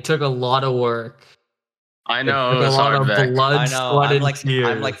 yeah, it took a lot of work. I It know took a it's lot hard, of Beck. blood, I know. sweat, and I'm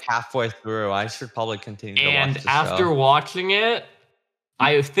tears. like halfway through. I should probably continue to And watch the after show. watching it,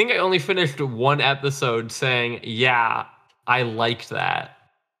 I think I only finished one episode saying, yeah, I liked that.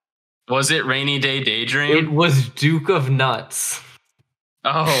 Was it Rainy Day It Daydream? was Duke of Nuts.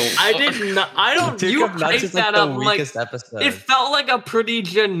 Oh. I did not. I don't. Duke You of Nuts hyped is like that the up like weakest episode. it felt like a pretty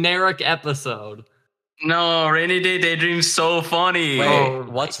generic episode. No, Rainy Day Daydream's so funny. Wait, Oh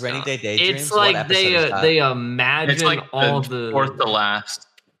what's my Rainy God. Day Daydreams? It's What like episode they is that? they imagine It's like all the the fourth to last.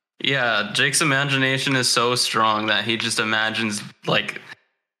 Yeah, Jake's imagination is so strong that he just imagines like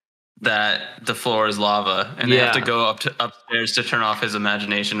that the floor is lava, and they have to Yeah. go upstairs to turn off his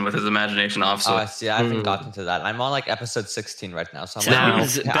imagination with his imagination off. So Oh, I see. I haven't Mm. gotten to that. I'm on like episode 16 right now, so I'm Now- like,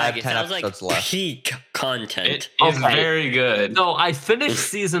 Sounds, I have Beck, it 10 sounds like episodes left. peak content. it is Okay. very good. So I finished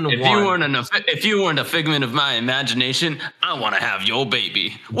season If 1. you weren't a figment of my imagination, I want to have your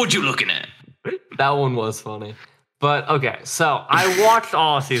baby. What you looking at? That one was funny. But okay, so I watched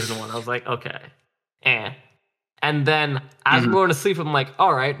all of season 1. I was like, okay. And then as I'm going to sleep, I'm like,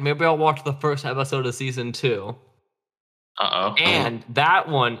 all right, maybe I'll watch the first episode of season 2. Uh-oh. And that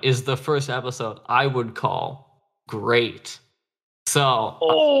one is the first episode I would call great. So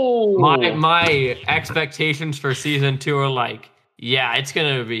my expectations for season 2 are like, yeah, it's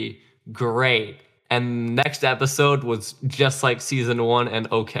gonna be great. And next episode was just like season 1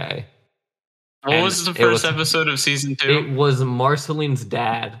 and okay. What was the first episode of season 2? It was Marceline's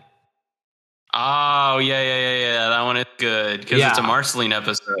dad. Oh, yeah. That one is good because it's a Marceline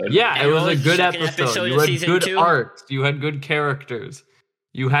episode. Yeah, And it was what a was good the second episode. episode You of had season good 2? art. You had good characters.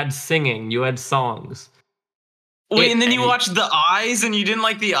 You had singing. You had songs. Wait, and then you watched The Eyes and you didn't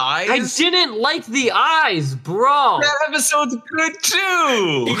like The Eyes? I didn't like the eyes, bro. That episode's good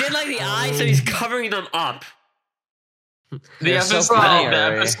too. He didn't like the eyes, so he's covering them up. The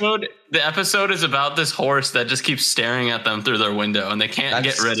funny, episode is about this horse that just keeps staring at them through their window and they can't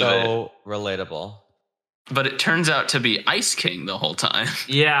get rid of it. So relatable. But it turns out to be Ice King the whole time.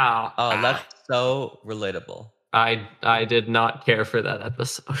 Yeah. Oh, that's so relatable. I did not care for that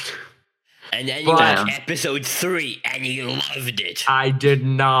episode. And then you watched episode 3 and you loved it. I did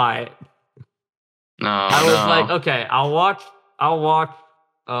not. No, I was like, okay, I'll watch I'll watch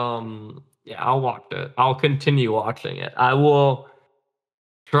it. I'll continue watching it. I will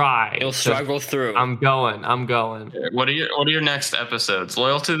try. You'll struggle through. I'm going. What are your next episodes?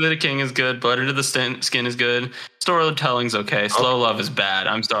 Loyalty to the King is good. Butter to the Skin is good. Storytelling's okay. Slow Love is bad.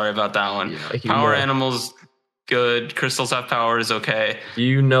 I'm sorry about that one. Power Animals good. Crystals Have Power is okay.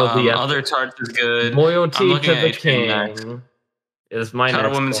 You know the Other Tarts is good. Loyalty to the King is my Cut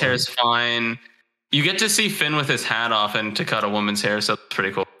next a Woman's one. Hair is fine. You get to see Finn with his hat off and to cut a woman's hair, so that's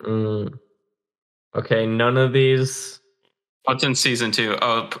pretty cool. Okay, none of these. What's in season 2?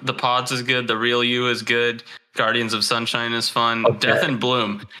 Oh, The Pods is good. The Real You is good. Guardians of Sunshine is fun. Okay. Death and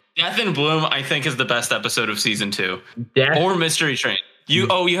Bloom, I think, is the best episode of season 2. Or Mystery Train. You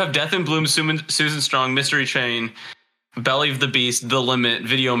have Death and Bloom, Susan Strong, Mystery Train, Belly of the Beast, The Limit,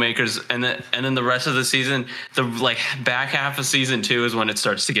 Video Makers, and then the rest of the season, the back half of season 2 is when it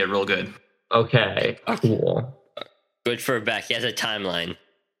starts to get real good. Okay, cool. Good for Beck. He has a timeline.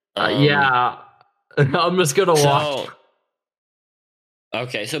 Yeah, I'm just gonna watch.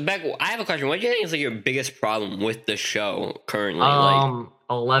 Okay, so Beck, I have a question. What do you think is your biggest problem with the show currently?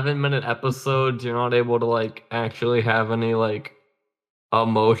 11-minute episodes. You're not able to actually have any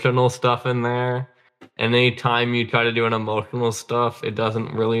emotional stuff in there. And anytime you try to do an emotional stuff, it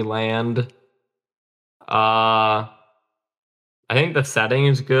doesn't really land. I think the setting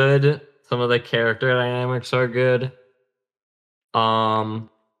is good. Some of the character dynamics are good.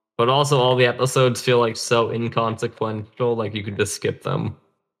 But also all the episodes feel so inconsequential, you could just skip them.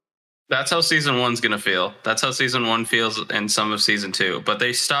 That's how season 1's gonna feel. That's how season 1 feels in some of season 2. But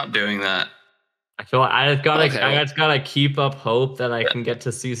they stopped doing that. I feel like I just gotta keep up hope that I can get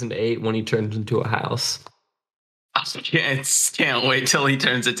to season 8 when he turns into a house. I can't wait till he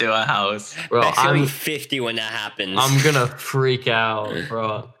turns into a house. Bro, I'm 50 when that happens. I'm gonna freak out,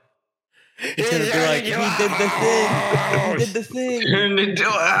 bro. He's gonna be like, he did the thing. He did the thing. Turned into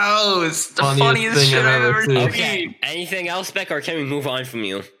a house. The Funniest thing shit I've ever seen. Okay, anything else, Beck, or can we move on from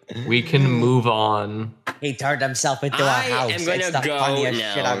you? We can move on. He turned himself into a I house. am gonna It's the go funniest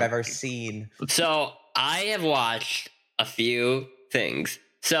now. shit I've ever seen. So, I have watched a few things.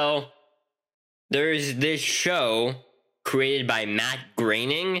 So, there's this show created by Matt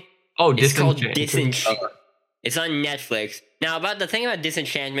Groening. Oh, It's called Disenchantment. Disenchantment. It's on Netflix. Now, about the thing about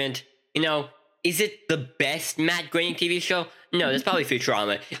Disenchantment, is it the best Matt Groening TV show? No, that's probably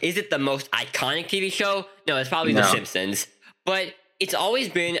Futurama. Is it the most iconic TV show? No, that's probably The Simpsons. But it's always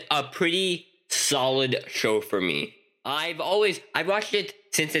been a pretty solid show for me. I've watched it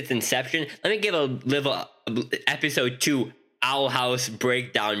since its inception. Let me give a little episode 2 Owl House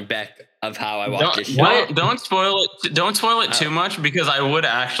breakdown, Beck, of how I watched this show. Don't spoil it. Don't spoil it too much because I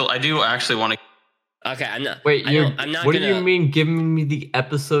do actually want to. Okay, I'm not. Wait, I'm not what gonna, do you mean giving me the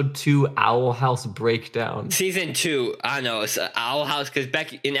episode 2 Owl House breakdown? Season 2, I don't know, it's Owl House, because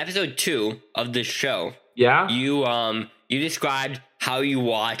Beck, in episode 2 of this show, Yeah? you described how you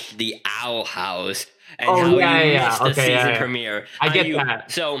watched the Owl House and Oh, how you yeah. missed the Okay, season yeah. premiere. I How get you-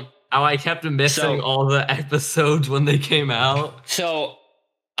 that. So I kept missing all the episodes when they came out.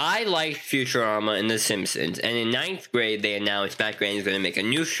 I liked Futurama and The Simpsons, and in 9th grade they announced Matt Groening's going to make a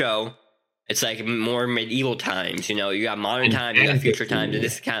new show. It's more medieval times, you got modern times, you got future times, and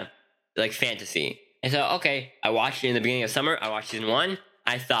this is kind of fantasy. And so, okay, I watched it in the beginning of summer. I watched season 1.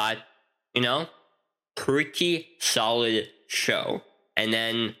 I thought, pretty solid show. And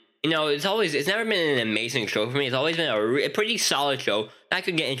then, it's never been an amazing show for me. It's always been a pretty solid show. I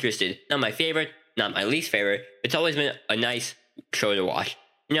could get interested. Not my favorite, not my least favorite. It's always been a nice show to watch.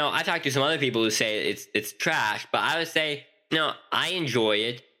 You know, I talked to some other people who say it's trash, but I would say, no, I enjoy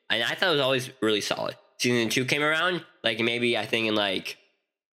it, and I thought it was always really solid. Season 2 came around, like maybe I think in like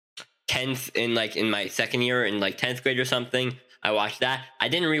 10th, in my second year in like 10th grade or something. I watched that. I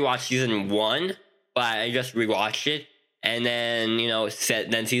didn't rewatch season 1, but I just rewatched it. And then, you know,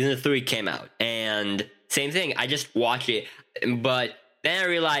 then season 3 came out. And same thing, I just watched it. But then I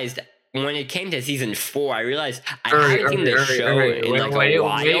realized when it came to season 4, I realized I hadn't seen the show in like a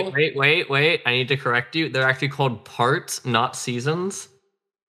while. Wait. I need to correct you. They're actually called parts, not seasons.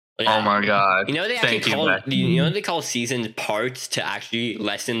 Yeah. Oh my god! You know they they call seasons parts to actually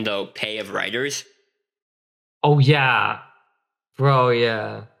lessen the pay of writers. Oh yeah, bro,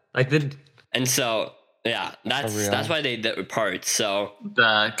 yeah. And so yeah, that's why they did parts. So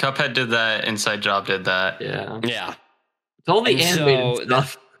the Cuphead did that. Inside Job did that. Yeah. It's all the animated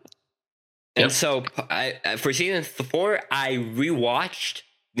stuff. And so for season 4, I rewatched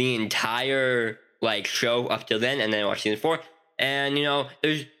the entire like show up till then, and then I watched season 4. And you know,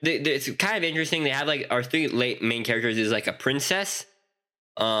 it's kind of interesting. They have like our 3 main characters is like a princess,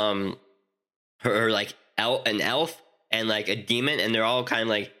 her like an elf, and like a demon, and they're all kind of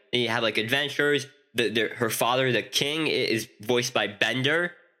like they have like adventures. Her father, the king, is voiced by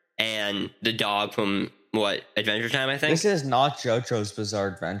Bender, and the dog from Adventure Time, I think. This is not JoJo's Bizarre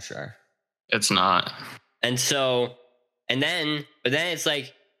Adventure. It's not. And so, but then it's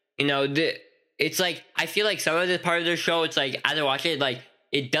like, you know, it's like, I feel like some of the part of the show, it's like, as I watch it, like,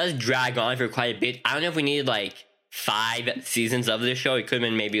 it does drag on for quite a bit. I don't know if we needed like 5 seasons of this show. It could have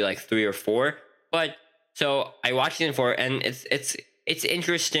been maybe like 3 or 4. But so I watched season 4, and it's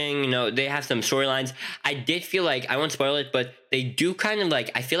interesting. You know, they have some storylines. I did feel like, I won't spoil it, but they do kind of like,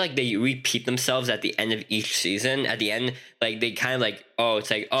 I feel like they repeat themselves at the end of each season. At the end, like they kind of like,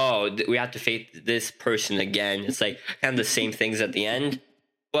 it's like, we have to face this person again. It's like kind of the same things at the end.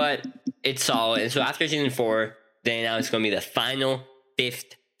 But it's solid. And so after season 4, they announced it's going to be the final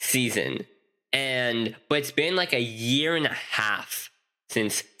 5th season. But it's been like a year and a half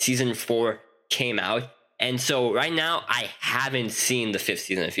since season 4 came out. And so right now, I haven't seen the 5th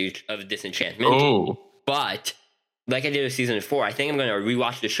season of Disenchantment. Oh. But like I did with season 4, I think I'm going to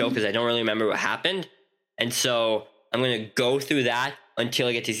rewatch the show because I don't really remember what happened. And so I'm going to go through that until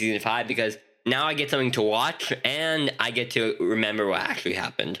I get to season 5, because now I get something to watch, and I get to remember what actually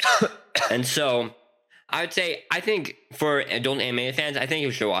happened. And so I would say, I think for adult anime fans, I think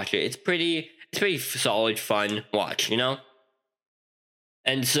you should watch it. It's pretty solid, fun watch, you know?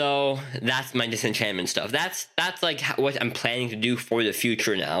 And so that's my Disenchantment stuff. That's like what I'm planning to do for the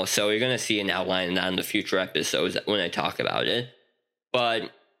future now. So you're going to see an outline of that in the future episodes when I talk about it. But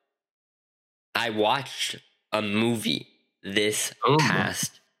I watched a movie this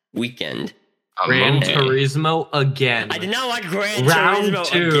past weekend. Gran Turismo again. I did not watch Gran Round Turismo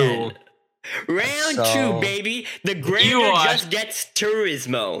 2. again. Round 2, baby. The Grander just gets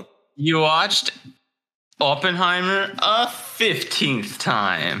Turismo. You watched Oppenheimer a 15th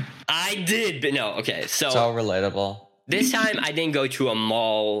time. I did, but no. Okay, so it's all relatable. This time I didn't go to a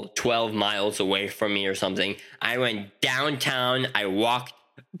mall 12 miles away from me or something. I went downtown. I walked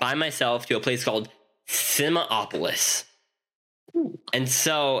by myself to a place called Cinemaopolis. And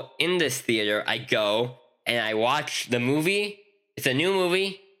so in this theater, I go and I watch the movie. It's a new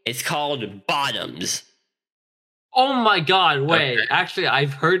movie. It's called Bottoms. Oh my god, wait. Okay. Actually,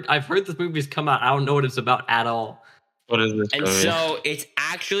 I've heard this movie's come out. I don't know what it's about at all. What is this and movie? So it's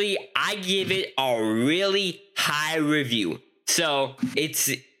actually, I give it a really high review. So it's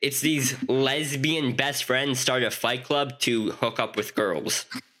these lesbian best friends start a fight club to hook up with girls.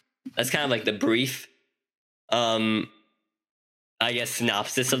 That's kind of like the brief I guess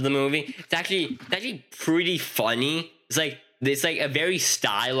synopsis of the movie. It's actually pretty funny. It's like a very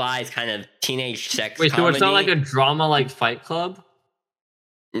stylized kind of teenage sex comedy. So it's not like a drama like Fight Club?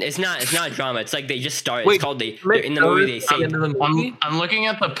 It's not a drama. It's like they just start. It's called they're in the movie. They say. I'm looking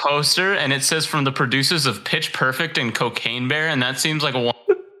at the poster and it says from the producers of Pitch Perfect and Cocaine Bear, and that seems like a.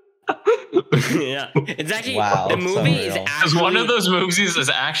 Yeah, it's actually the movie is because one of those movies is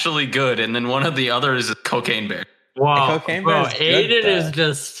actually good, and then one of the others is Cocaine Bear. Wow, bro, Aiden is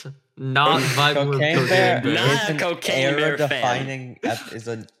just not vibing with Cocaine Bear. Not a Cocaine Bear fan. Is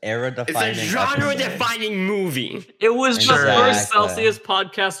an era-defining. It's a genre-defining movie. It was the first Celsius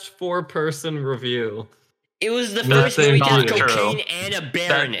podcast 4-person review. It was the first movie to have cocaine and a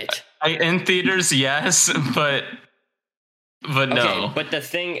bear in it. In theaters, yes, but no. Okay, but the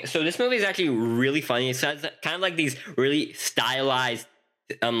thing, so this movie is actually really funny. It's kind of like these really stylized,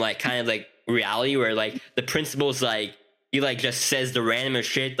 like kind of like reality where like the principal's like he like just says the randomest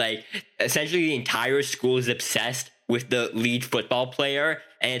shit. Like essentially the entire school is obsessed with the lead football player,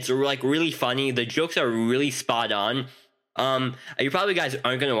 and it's like really funny. The jokes are really spot on. You probably guys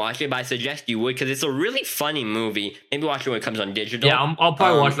aren't gonna watch it, but I suggest you would because it's a really funny movie. Maybe watch it when it comes on digital. Yeah, I'll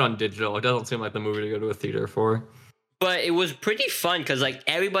probably watch it on digital. It doesn't seem like the movie to go to a theater for. But it was pretty fun because like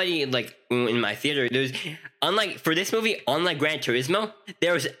everybody like in my theater, there's unlike for this movie, unlike Gran Turismo,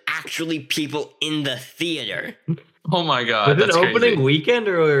 there was actually people in the theater. Oh my god! Was it That's opening crazy. weekend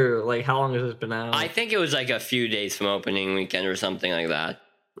or like how long has this been out? I think it was like a few days from opening weekend or something like that.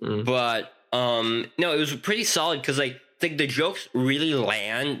 But no, it was pretty solid because like the jokes really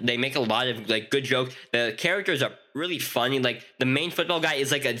land. They make a lot of like good jokes. The characters are really funny. Like the main football guy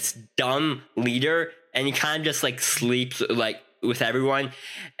is like a dumb leader, and he kind of just like sleeps like with everyone.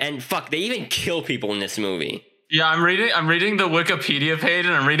 And fuck, they even kill people in this movie. Yeah, I'm reading the Wikipedia page,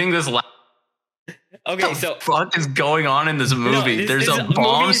 and I'm reading this. Okay, What the so fuck is going on in this movie? There's a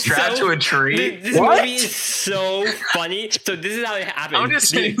bomb strapped to a tree. This movie is so funny. So this is how it happened. I'm just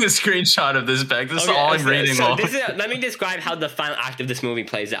seeing the screenshot of this back. This is Okay, all I'm reading. So let me describe how the final act of this movie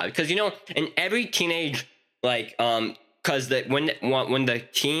plays out. Because in every teenage like because when the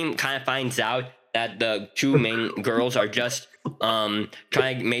team kind of finds out that the two main girls are just trying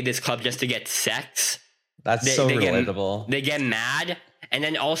to make this club just to get sex. That's so relatable. They get mad. And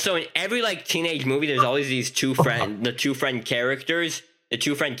then also in every like teenage movie, there's always these two friend characters.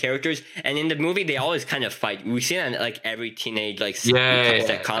 And in the movie, they always kind of fight. We see that in like every teenage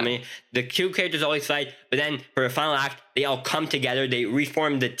comedy. The two characters always fight, but then for the final act, they all come together. They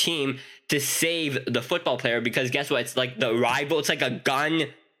reform the team to save the football player because guess what? It's like the rival. It's like a gun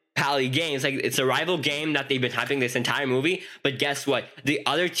pally game. It's a rival game that they've been having this entire movie. But guess what? The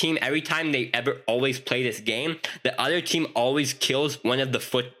other team, every time they always play this game, the other team always kills one of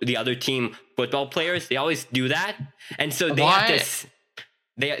the other team football players. They always do that, and so they have to.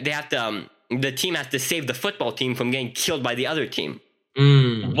 They have to. The team has to save the football team from getting killed by the other team.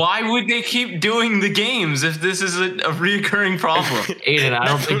 Why would they keep doing the games if this is a reoccurring problem? Aiden, I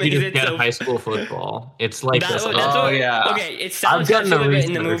don't think you just get high school football. It's like this. Yeah. Okay, it sounds good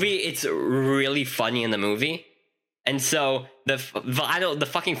in the movie. It's really funny in the movie, and so the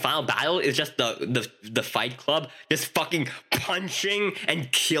fucking final battle is just the Fight Club just fucking punching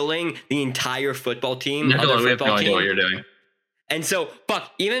and killing the entire football team. We have no idea what you're doing. And so,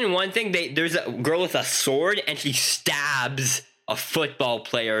 fuck, even one thing, there's a girl with a sword, and she stabs a football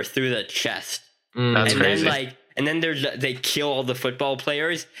player through the chest. That's crazy. And then they kill all the football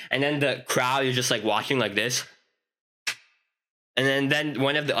players, and then the crowd is just like watching like this. And then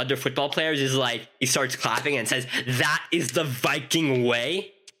one of the other football players is like, he starts clapping and says, "That is the Viking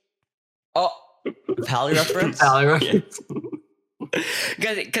way." Oh, Pally reference? Pally reference.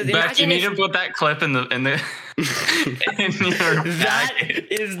 Because Beck, you need to put that clip in in your that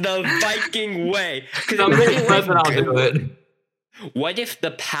is the Viking way. I'll do it. What if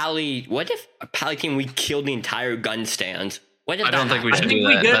a Pally team we killed the entire gun stand? What if I don't think we should I think do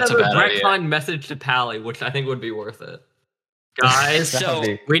we that. get That's a bad direct idea. line message to Pally, which I think would be worth it. Guys, So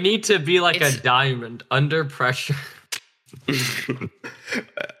we need to be like a diamond under pressure.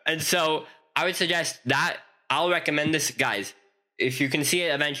 And so I would suggest that I'll recommend this, guys. If you can see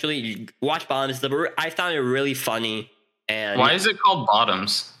it eventually, watch Bottoms. I found it really funny. And Why is it called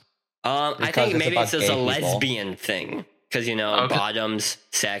Bottoms? I think maybe it's just a people. lesbian thing because Okay. bottoms,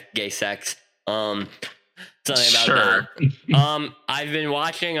 gay sex, something about Sure. that. I've been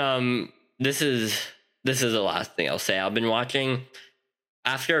watching. This is the last thing I'll say. I've been watching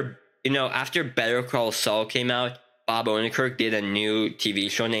after Better Call Saul came out. Bob Odenkirk did a new TV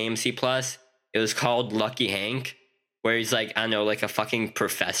show on AMC Plus. It was called Lucky Hank, where he's like, I don't know, like a fucking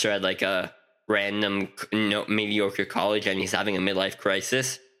professor at like a random mediocre college, and he's having a midlife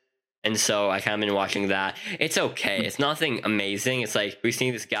crisis. And so I kind of been watching that. It's okay. It's nothing amazing. It's like we're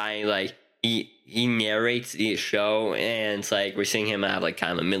seeing this guy, like he narrates the show, and it's like we're seeing him have like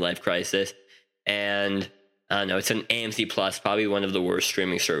kind of a midlife crisis. And I don't know, it's an AMC Plus, probably one of the worst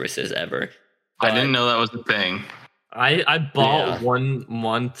streaming services ever. I didn't know that was a thing. I bought 1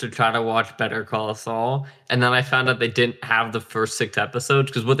 month to try to watch Better Call Saul, and then I found out they didn't have the first 6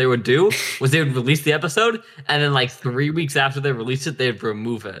 episodes because what they would do was they would release the episode, and then like 3 weeks after they released it, they'd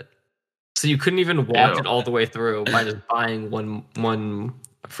remove it. So you couldn't even watch it all the way through by just buying one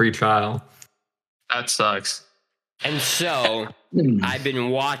free trial. That sucks. And so I've been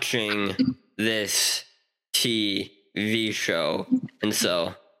watching this TV show, and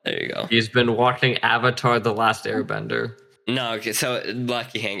so there you go. He's been watching Avatar: The Last Airbender. No, okay, so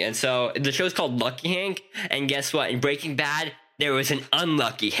Lucky Hank. And so the show's called Lucky Hank, and guess what? In Breaking Bad, there was an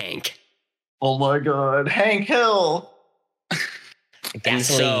unlucky Hank. Oh my god, Hank Hill.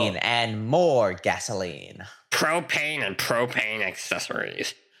 Gasoline and more gasoline. Propane and propane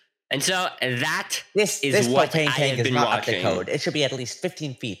accessories. And so that This is what propane I tank have is been not watching. up to code. It should be at least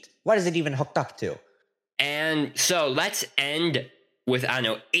 15 feet. What is it even hooked up to? And so let's end with, I don't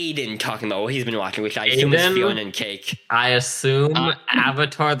know, Aiden talking about what he's been watching, which I assume is Aiden? Fiona and Cake. I assume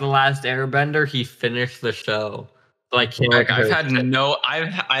Avatar: The Last Airbender. He finished the show. Like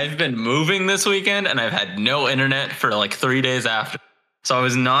I've been moving this weekend and I've had no internet for like 3 days after. So I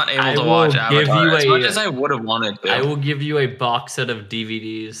was not able to watch Avatar as much as I would have wanted to. I will give you a box set of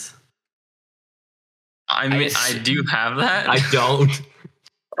DVDs. I mean, I do have that. I don't.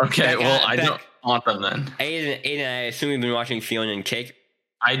 Okay, well, I don't want them then. Aiden, I assume you've been watching Fiona and Cake.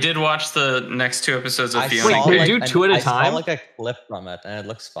 I did watch the next 2 episodes of Fiona. Wait, they do 2 at a time? I saw like a clip from it, and it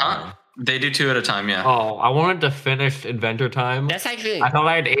looks fine. They do 2 at a time, yeah. Oh, I wanted to finish Adventure Time. That's actually... I thought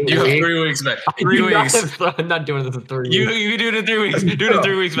I had 8 You have weeks. 3 weeks back. 3 weeks. I'm not doing this in 3 weeks. You can do it in 3 weeks. Do it in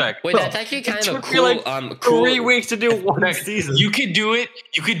 3 weeks back. Wait, that's actually kind of a It took me cool... 3 weeks to do one season. You could do it.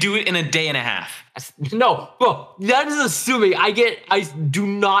 You could do it in a day and a half. No, well, that is assuming I do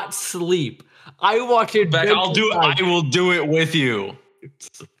not sleep. I watch it. Beck, I will do it with you.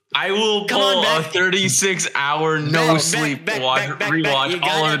 I will pull a 36-hour no-sleep rewatch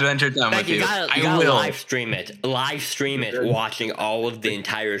all of Adventure Time with you. I will live stream it. Live stream it, watching all of the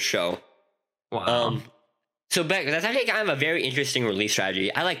entire show. Wow. So Beck, that's actually kind of a very interesting release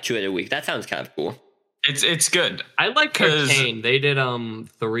strategy. I like 2 a week. That sounds kind of cool. It's good. I like Arcane. They did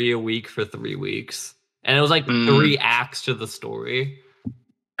 3 a week for 3 weeks, and it was like 3 acts to the story.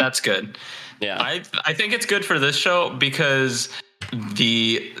 That's good. Yeah, I think it's good for this show because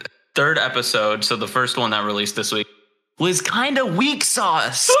the 3rd episode, so the first one that released this week, was kind of weak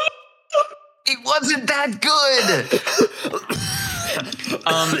sauce. It wasn't that good.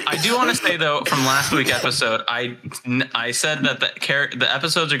 I do want to say though, from last week's episode, I said that the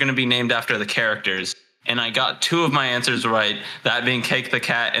episodes are going to be named after the characters, and I got 2 of my answers right. That being Cake the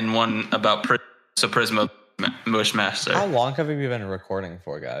Cat and one about Prisma Mushmaster. How long have we been recording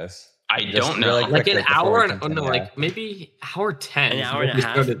for, guys? I don't know. Really Like an hour like maybe hour 10. An hour and a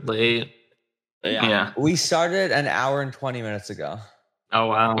half. We started late. Yeah. We started an hour and 20 minutes ago. Oh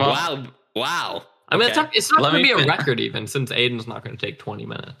wow. Wow. I mean, Okay. it's not going to be a record even, since Aiden's not going to take 20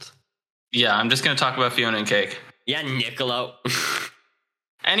 minutes. Yeah, I'm just going to talk about Fiona and Cake. Yeah, Niccolo.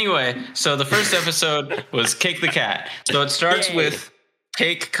 Anyway, so the first episode was Cake the Cat. So it starts with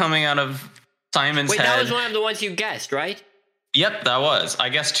Cake coming out of Simon's head. Wait, that was one of the ones you guessed, right? Yep, that was. I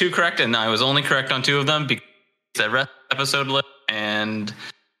guessed 2 correct, and I was only correct on 2 of them because the rest of the episode list, and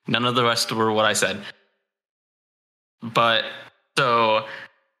none of the rest were what I said. But so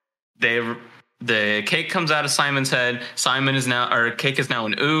the Cake comes out of Simon's head. Cake is now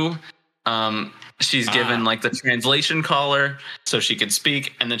an ooh. She's given like the translation collar so she can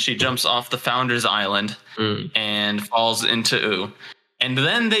speak, and then she jumps off the Founder's Island and falls into ooh. And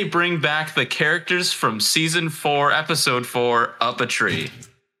then they bring back the characters from season 4, episode 4, Up a Tree.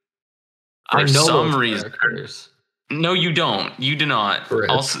 For some reason. No, you don't. You do not.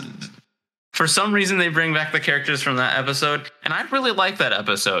 Also, for some reason, they bring back the characters from that episode, and I really like that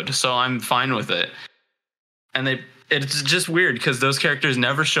episode, so I'm fine with it. And it's just weird because those characters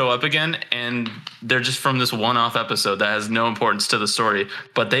never show up again, and they're just from this one-off episode that has no importance to the story.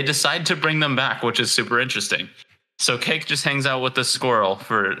 But they decide to bring them back, which is super interesting. So Cake just hangs out with the squirrel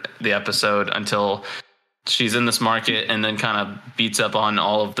for the episode until she's in this market and then kind of beats up on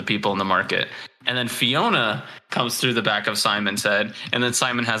all of the people in the market. And then Fiona comes through the back of Simon's head, and then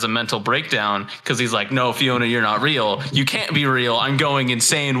Simon has a mental breakdown because he's like, no, Fiona, you're not real. You can't be real. I'm going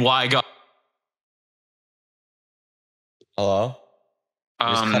insane. Why God? Hello?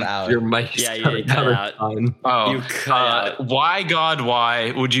 Just cut out. Your mic you cut out. Oh, you cut out. Why God, why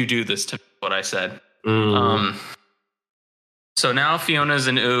would you do this to me? What I said. So now Fiona's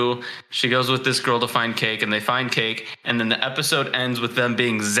in ooh. She goes with this girl to find Cake, and they find Cake, and then the episode ends with them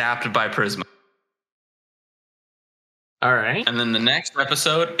being zapped by Prisma. All right. And then the next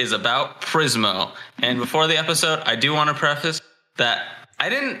episode is about Prismo. And before the episode, I do want to preface that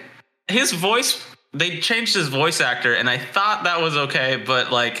his voice, they changed his voice actor, and I thought that was okay,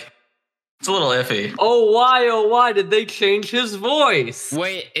 but like, it's a little iffy. Oh, why did they change his voice?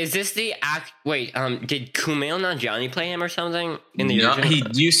 Wait, is this the act? Wait, did Kumail Nanjiani play him or something in the original?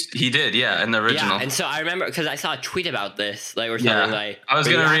 He did, yeah, in the original. Yeah, and so I remember because I saw a tweet about this, like or something like. I was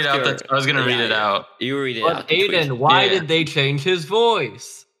gonna read it out. You read it but out. Aiden, why did they change his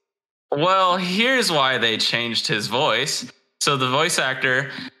voice? Well, here's why they changed his voice. So the voice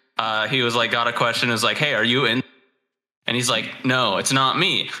actor, he was like, got a question, is like, hey, are you in? And he's like, no, it's not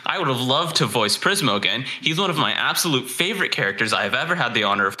me. I would have loved to voice Prismo again. He's one of my absolute favorite characters I have ever had the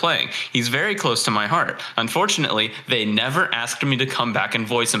honor of playing. He's very close to my heart. Unfortunately, they never asked me to come back and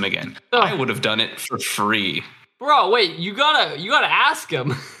voice him again. Oh. I would have done it for free. Bro, wait, you gotta ask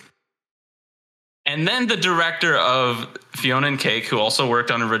him. And then the director of Fiona and Cake, who also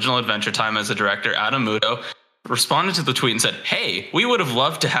worked on Original Adventure Time as a director, Adam Muto, responded to the tweet and said, hey, we would have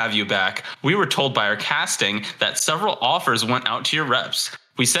loved to have you back. We were told by our casting that several offers went out to your reps.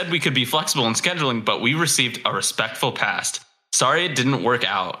 We said we could be flexible in scheduling, but we received a respectful pass. Sorry it didn't work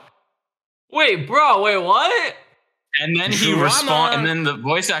out. Wait, bro, wait, what? And then and then the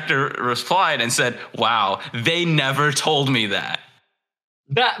voice actor replied and said, wow, they never told me that.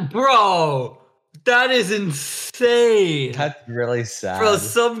 Bro, that is insane. That's really sad. Bro,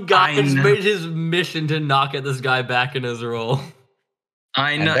 some guy has made his mission to not get this guy back in his role.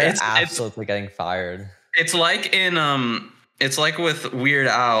 I know. They're absolutely getting fired. It's like it's like with Weird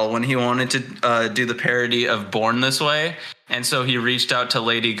Al when he wanted to do the parody of Born This Way. And so he reached out to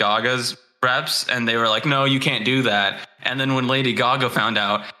Lady Gaga's reps and they were like, no, you can't do that. And then when Lady Gaga found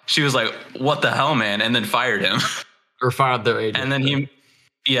out, she was like, what the hell, man? And then fired him. Or fired their agent. And then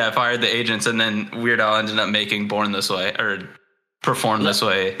fired the agents, and then Weird Al ended up making Born This Way, or Perform This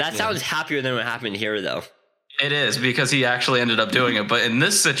Way. That sounds happier than what happened here, though. It is, because he actually ended up doing it. But in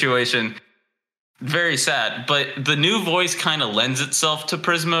this situation, very sad. But the new voice kind of lends itself to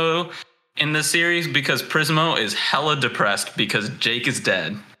Prismo in this series, because Prismo is hella depressed because Jake is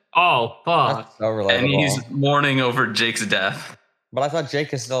dead. Oh, fuck. That's so relatable. And he's mourning over Jake's death. But I thought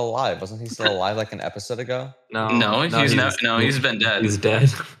Jake is still alive. Wasn't he still alive like an episode ago? No, he's been dead. He's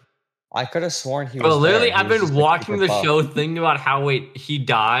dead. I could have sworn he was. Well, literally, dead. I've been watching the show thinking about how he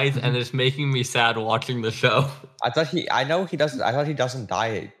dies, and it's making me sad watching the show. I thought he doesn't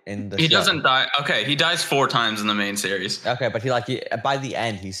die in the show. He doesn't die. Okay, he dies 4 times in the main series. Okay, but he by the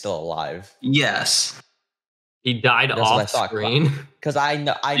end he's still alive. Yes. He died off screen. Because I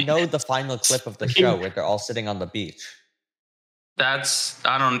know the final clip of the show where they're all sitting on the beach.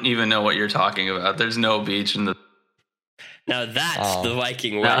 I don't even know what you're talking about. There's no beach in the. Now that's the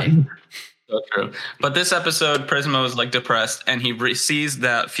Viking way. So true. But this episode, Prismo is like depressed, and he sees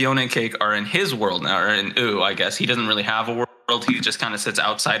that Fiona and Cake are in his world now, or in I guess. He doesn't really have a world. He just kind of sits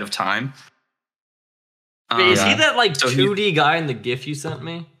outside of time. Wait, is he that 2D guy in the GIF you sent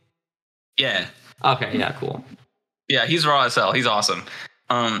me? Yeah. Okay, yeah, cool. Yeah, he's raw as hell. He's awesome.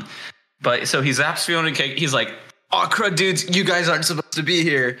 But so he zaps Fiona and Cake. He's like, oh, crud, dudes, you guys aren't supposed to be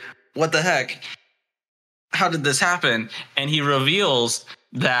here. What the heck? How did this happen? And he reveals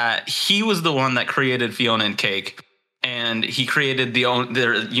that he was the one that created Fiona and Cake, and he created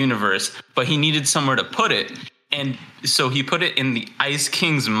their universe, but he needed somewhere to put it. And so he put it in the Ice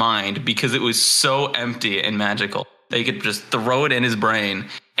King's mind because it was so empty and magical that he could just throw it in his brain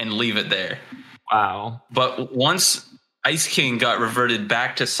and leave it there. Wow. But once Ice King got reverted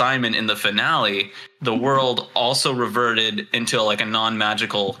back to Simon in the finale, the world also reverted into a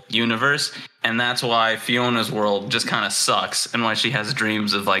non-magical universe. And that's why Fiona's world just kind of sucks and why she has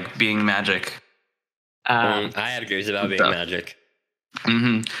dreams of being magic. I have dreams about being magic.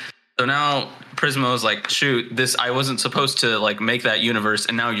 Mm-hmm. So now Prismo's like, shoot, I wasn't supposed to make that universe,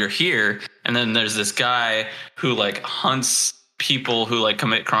 and now you're here. And then there's this guy who hunts people who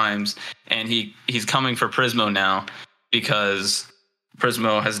commit crimes, and he's coming for Prismo now because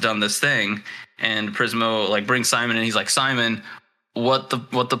Prismo has done this thing. And Prismo brings Simon, and he's like, Simon, what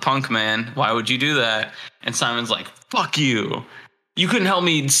the punk, man? Why would you do that? And Simon's like, fuck you. You couldn't help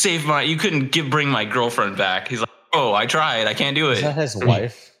me you couldn't bring my girlfriend back. He's like, oh, I tried. I can't do it. Is that his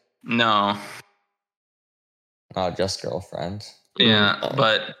wife? No. Oh, just girlfriend. Yeah,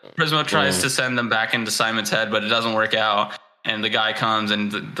 but Prismo tries to send them back into Simon's head, but it doesn't work out. And the guy comes,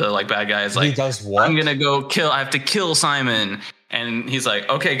 and the bad guy is like, he does what? I'm gonna go I have to kill Simon. And he's like,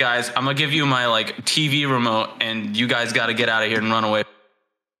 okay, guys, I'm gonna give you my TV remote, and you guys got to get out of here and run away.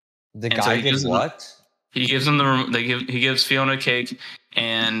 The guy gives what? He gives them the remote. He gives Fiona Cake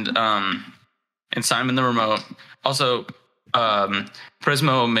and Simon the remote. Also,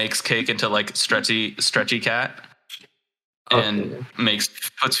 Prismo makes Cake into stretchy cat, and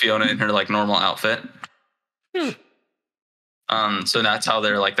puts Fiona in her normal outfit. So that's how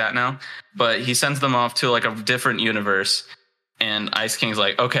they're like that now. But he sends them off to a different universe. And Ice King's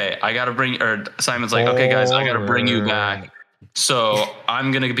like, okay, Simon's like, okay, guys, I gotta bring you back. So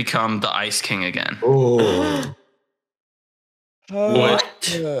I'm gonna become the Ice King again.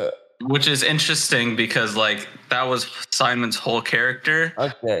 Which is interesting because that was Simon's whole character.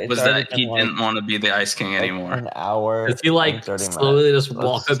 Okay, was that he didn't want to be the Ice King anymore. An hour. Does he slowly just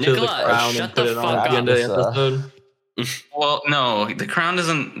walk up to the crown and put it on at the end of the episode? Well, no, the crown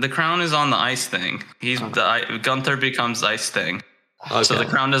isn't. The crown is on the ice thing. Gunther becomes ice thing. So the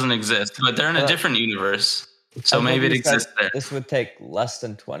crown doesn't exist, but they're in a different universe. So I maybe it thought you said exists there. This would take less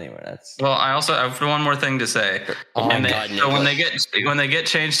than 20 minutes. Well, I also have one more thing to say. Oh my And God, so when they get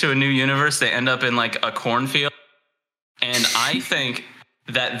changed to a new universe, they end up in like a cornfield. And I think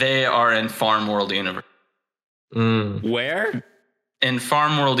that they are in Farm World universe. Where? In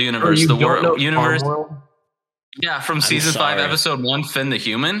Farm World universe, You the don't know universe. Farm World? Yeah, from season 5, sorry. episode 1, Finn the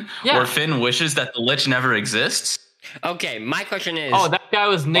Human, Yeah. where Finn wishes that the Lich never exists. Okay, my question is. Oh, that guy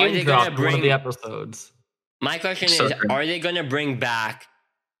was they name gonna dropped in one of bring- the episodes. My question So is: true. are they gonna bring back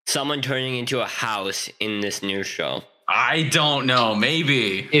someone turning into a house in this new show? I don't know.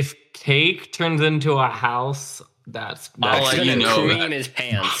 Maybe. If Cake turns into a house, that's I'll Beck's let you gonna know, cream Beck. his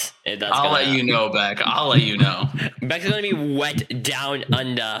pants. If that's I'll gonna let you know, Beck. I'll let you know. Beck's gonna be wet down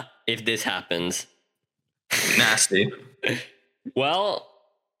under if this happens. Nasty. Well,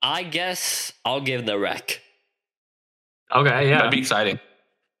 I guess I'll give the rec. okay. Yeah, That'd be exciting.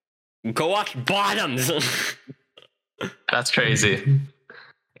 Go watch Bottoms. That's crazy.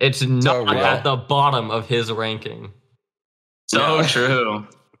 it's not real. at the bottom of his ranking. So Yeah. true.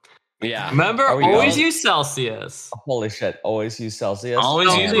 Yeah. Remember, Are we always going? use Celsius. Holy shit. Always use Celsius. Always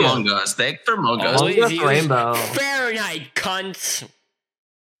Oh, use yeah. Among Us. Thanks for Among Us. Always Always use rainbow. Fahrenheit, cunts.